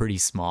was pretty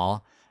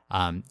small.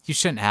 You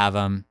shouldn't have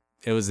them.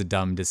 It was a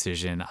dumb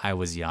decision. I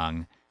was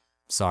young.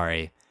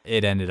 Sorry.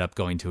 It ended up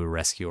going to a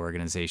rescue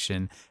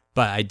organization,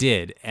 but I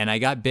did. And I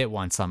got bit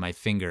once on my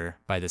finger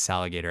by this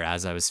alligator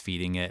as I was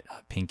feeding it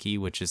Pinky,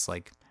 which is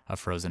like a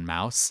frozen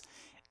mouse.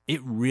 It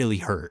really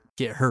hurt.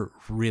 It hurt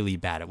really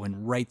bad. It went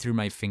right through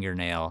my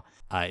fingernail.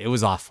 It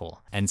was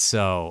awful. And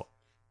so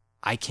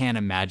I can't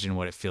imagine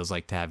what it feels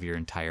like to have your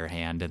entire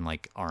hand and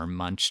like arm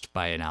munched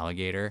by an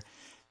alligator,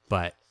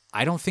 but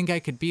I don't think I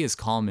could be as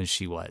calm as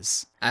she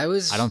was. I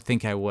don't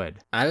think I would.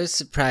 I was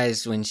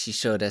surprised when she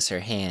showed us her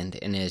hand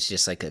and it was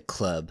just like a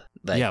club.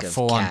 Like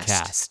full on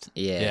cast.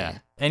 Yeah.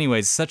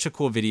 Anyways, such a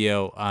cool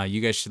video.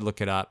 You guys should look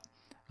it up.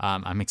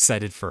 I'm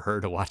excited for her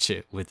to watch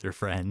it with her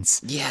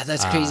friends. Yeah,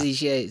 that's crazy.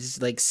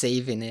 She's like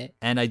saving it.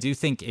 And I do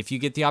think if you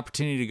get the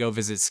opportunity to go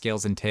visit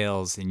Scales and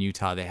Tails in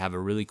Utah, they have a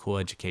really cool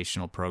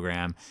educational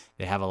program.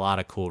 They have a lot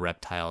of cool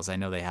reptiles. I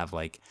know they have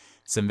like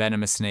some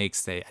venomous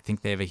snakes. I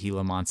think they have a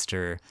Gila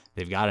monster.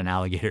 They've got an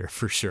alligator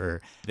for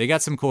sure. They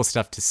got some cool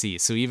stuff to see.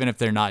 So even if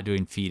they're not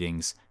doing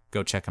feedings,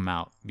 go check them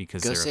out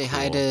because they're say cool.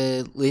 Hi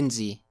to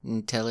Lindsay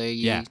and tell her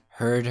you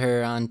heard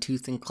her on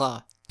Tooth and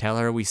Claw. Tell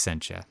her we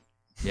sent you.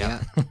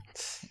 Yeah.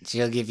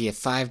 She'll give you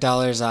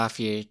 $5 off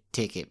your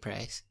ticket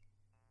price.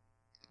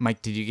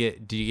 Mike, did you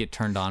get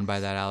turned on by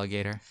that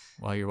alligator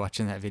while you're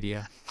watching that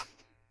video?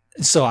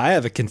 So I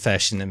have a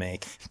confession to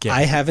make.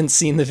 I haven't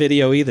seen the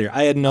video either.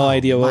 I had no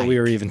idea what we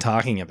were even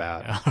talking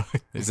about.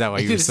 Is that why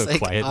you were so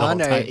quiet the whole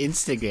time? On our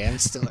Instagram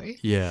story.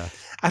 Yeah.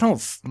 I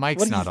don't.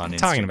 Mike's not on Instagram.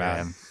 Talking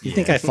about? You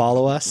think I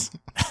follow us?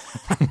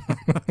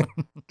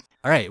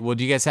 All right. Well,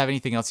 do you guys have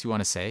anything else you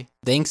want to say?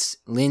 Thanks,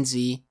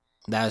 Lindsay.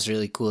 That was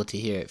really cool to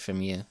hear it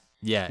from you.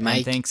 Yeah, Mike,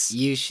 and thanks.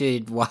 you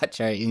should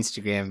watch our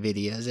Instagram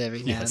videos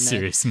every now and then.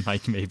 Serious,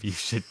 Mike, maybe you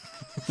should.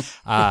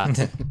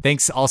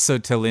 Thanks also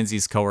to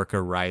Lindsay's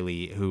coworker,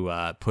 Riley, who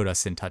put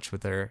us in touch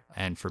with her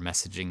and for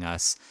messaging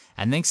us.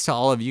 And thanks to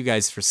all of you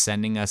guys for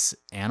sending us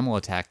animal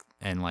attack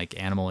and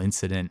like animal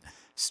incident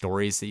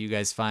stories that you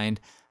guys find.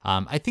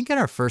 I think in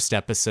our first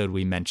episode,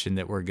 we mentioned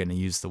that we're going to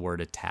use the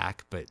word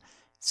attack, but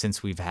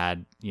since we've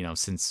had,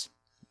 since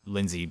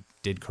Lindsay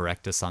did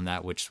correct us on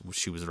that, which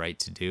she was right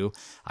to do,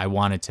 I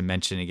wanted to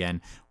mention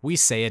again, we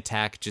say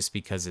attack just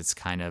because it's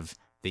kind of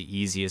the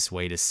easiest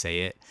way to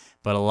say it,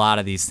 but a lot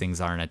of these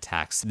things aren't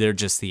attacks. They're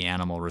just the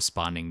animal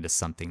responding to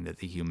something that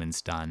the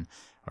human's done,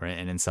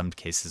 and in some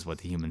cases what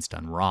the human's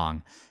done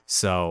wrong.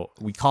 So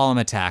we call them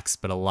attacks,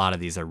 but a lot of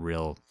these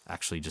are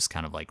actually just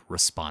kind of like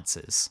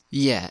responses.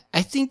 Yeah,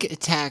 I think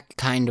attack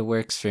kind of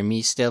works for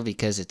me still,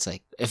 because it's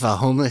like if a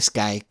homeless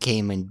guy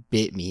came and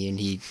bit me and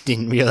he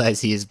didn't realize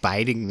he was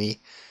biting me,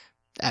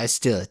 I was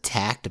still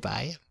attacked by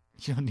him.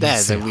 You don't need That to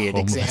is say a weird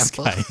homeless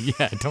example. guy.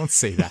 Yeah, don't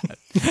say that.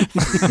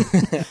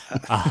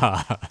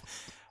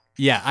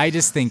 Yeah, I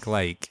just think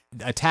like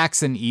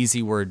attack's an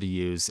easy word to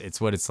use.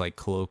 It's what it's like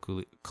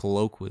colloquially.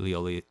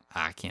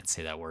 I can't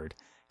say that word.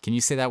 Can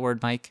you say that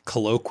word, Mike?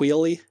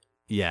 Colloquially?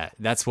 Yeah,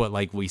 that's what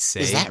like we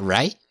say. Is that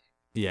right?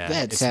 Yeah,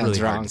 That it's sounds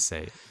really wrong. hard to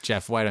say.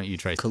 Jeff, why don't you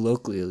try?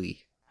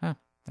 Colloquially. Huh,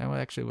 that one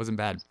actually wasn't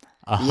bad.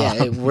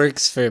 Yeah, it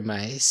works for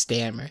my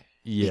stammer.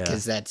 Yeah.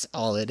 Because that's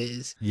all it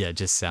is. Yeah, it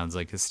just sounds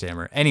like a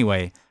stammer.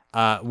 Anyway,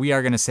 we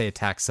are going to say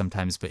attack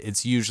sometimes, but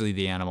it's usually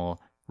the animal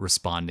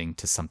responding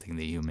to something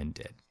the human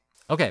did.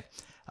 Okay.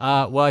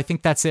 Well, I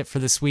think that's it for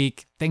this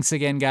week. Thanks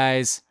again,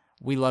 guys.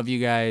 We love you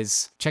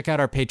guys. Check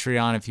out our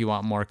Patreon if you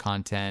want more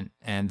content.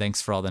 And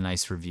thanks for all the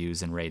nice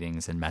reviews and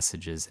ratings and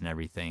messages and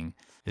everything.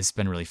 This has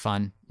been really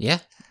fun. Yeah,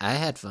 I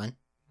had fun.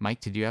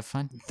 Mike, did you have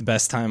fun? The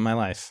best time of my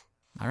life.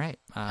 All right.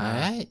 All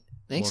right.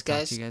 Thanks, we'll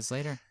guys. Talk to you guys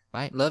later.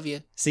 Bye. Love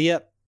you. See ya.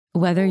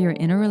 Whether you're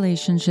in a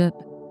relationship,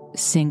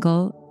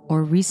 single,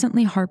 or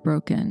recently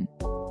heartbroken,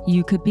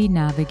 you could be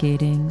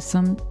navigating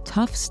some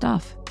tough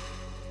stuff.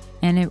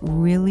 And it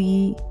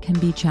really can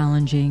be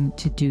challenging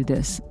to do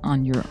this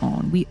on your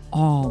own. We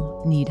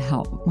all need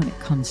help when it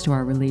comes to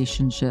our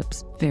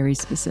relationships, very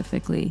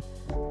specifically,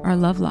 our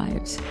love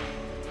lives.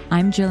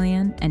 I'm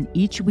Jillian, and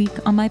each week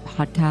on my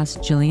podcast,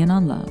 Jillian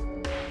on Love,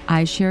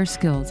 I share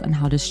skills on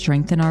how to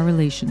strengthen our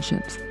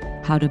relationships,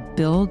 how to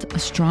build a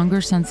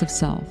stronger sense of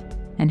self,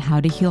 and how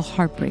to heal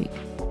heartbreak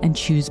and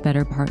choose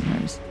better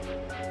partners.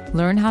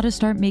 Learn how to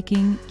start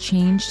making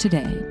change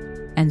today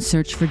and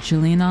search for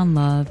Jillian on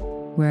Love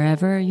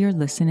wherever you're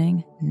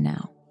listening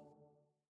now.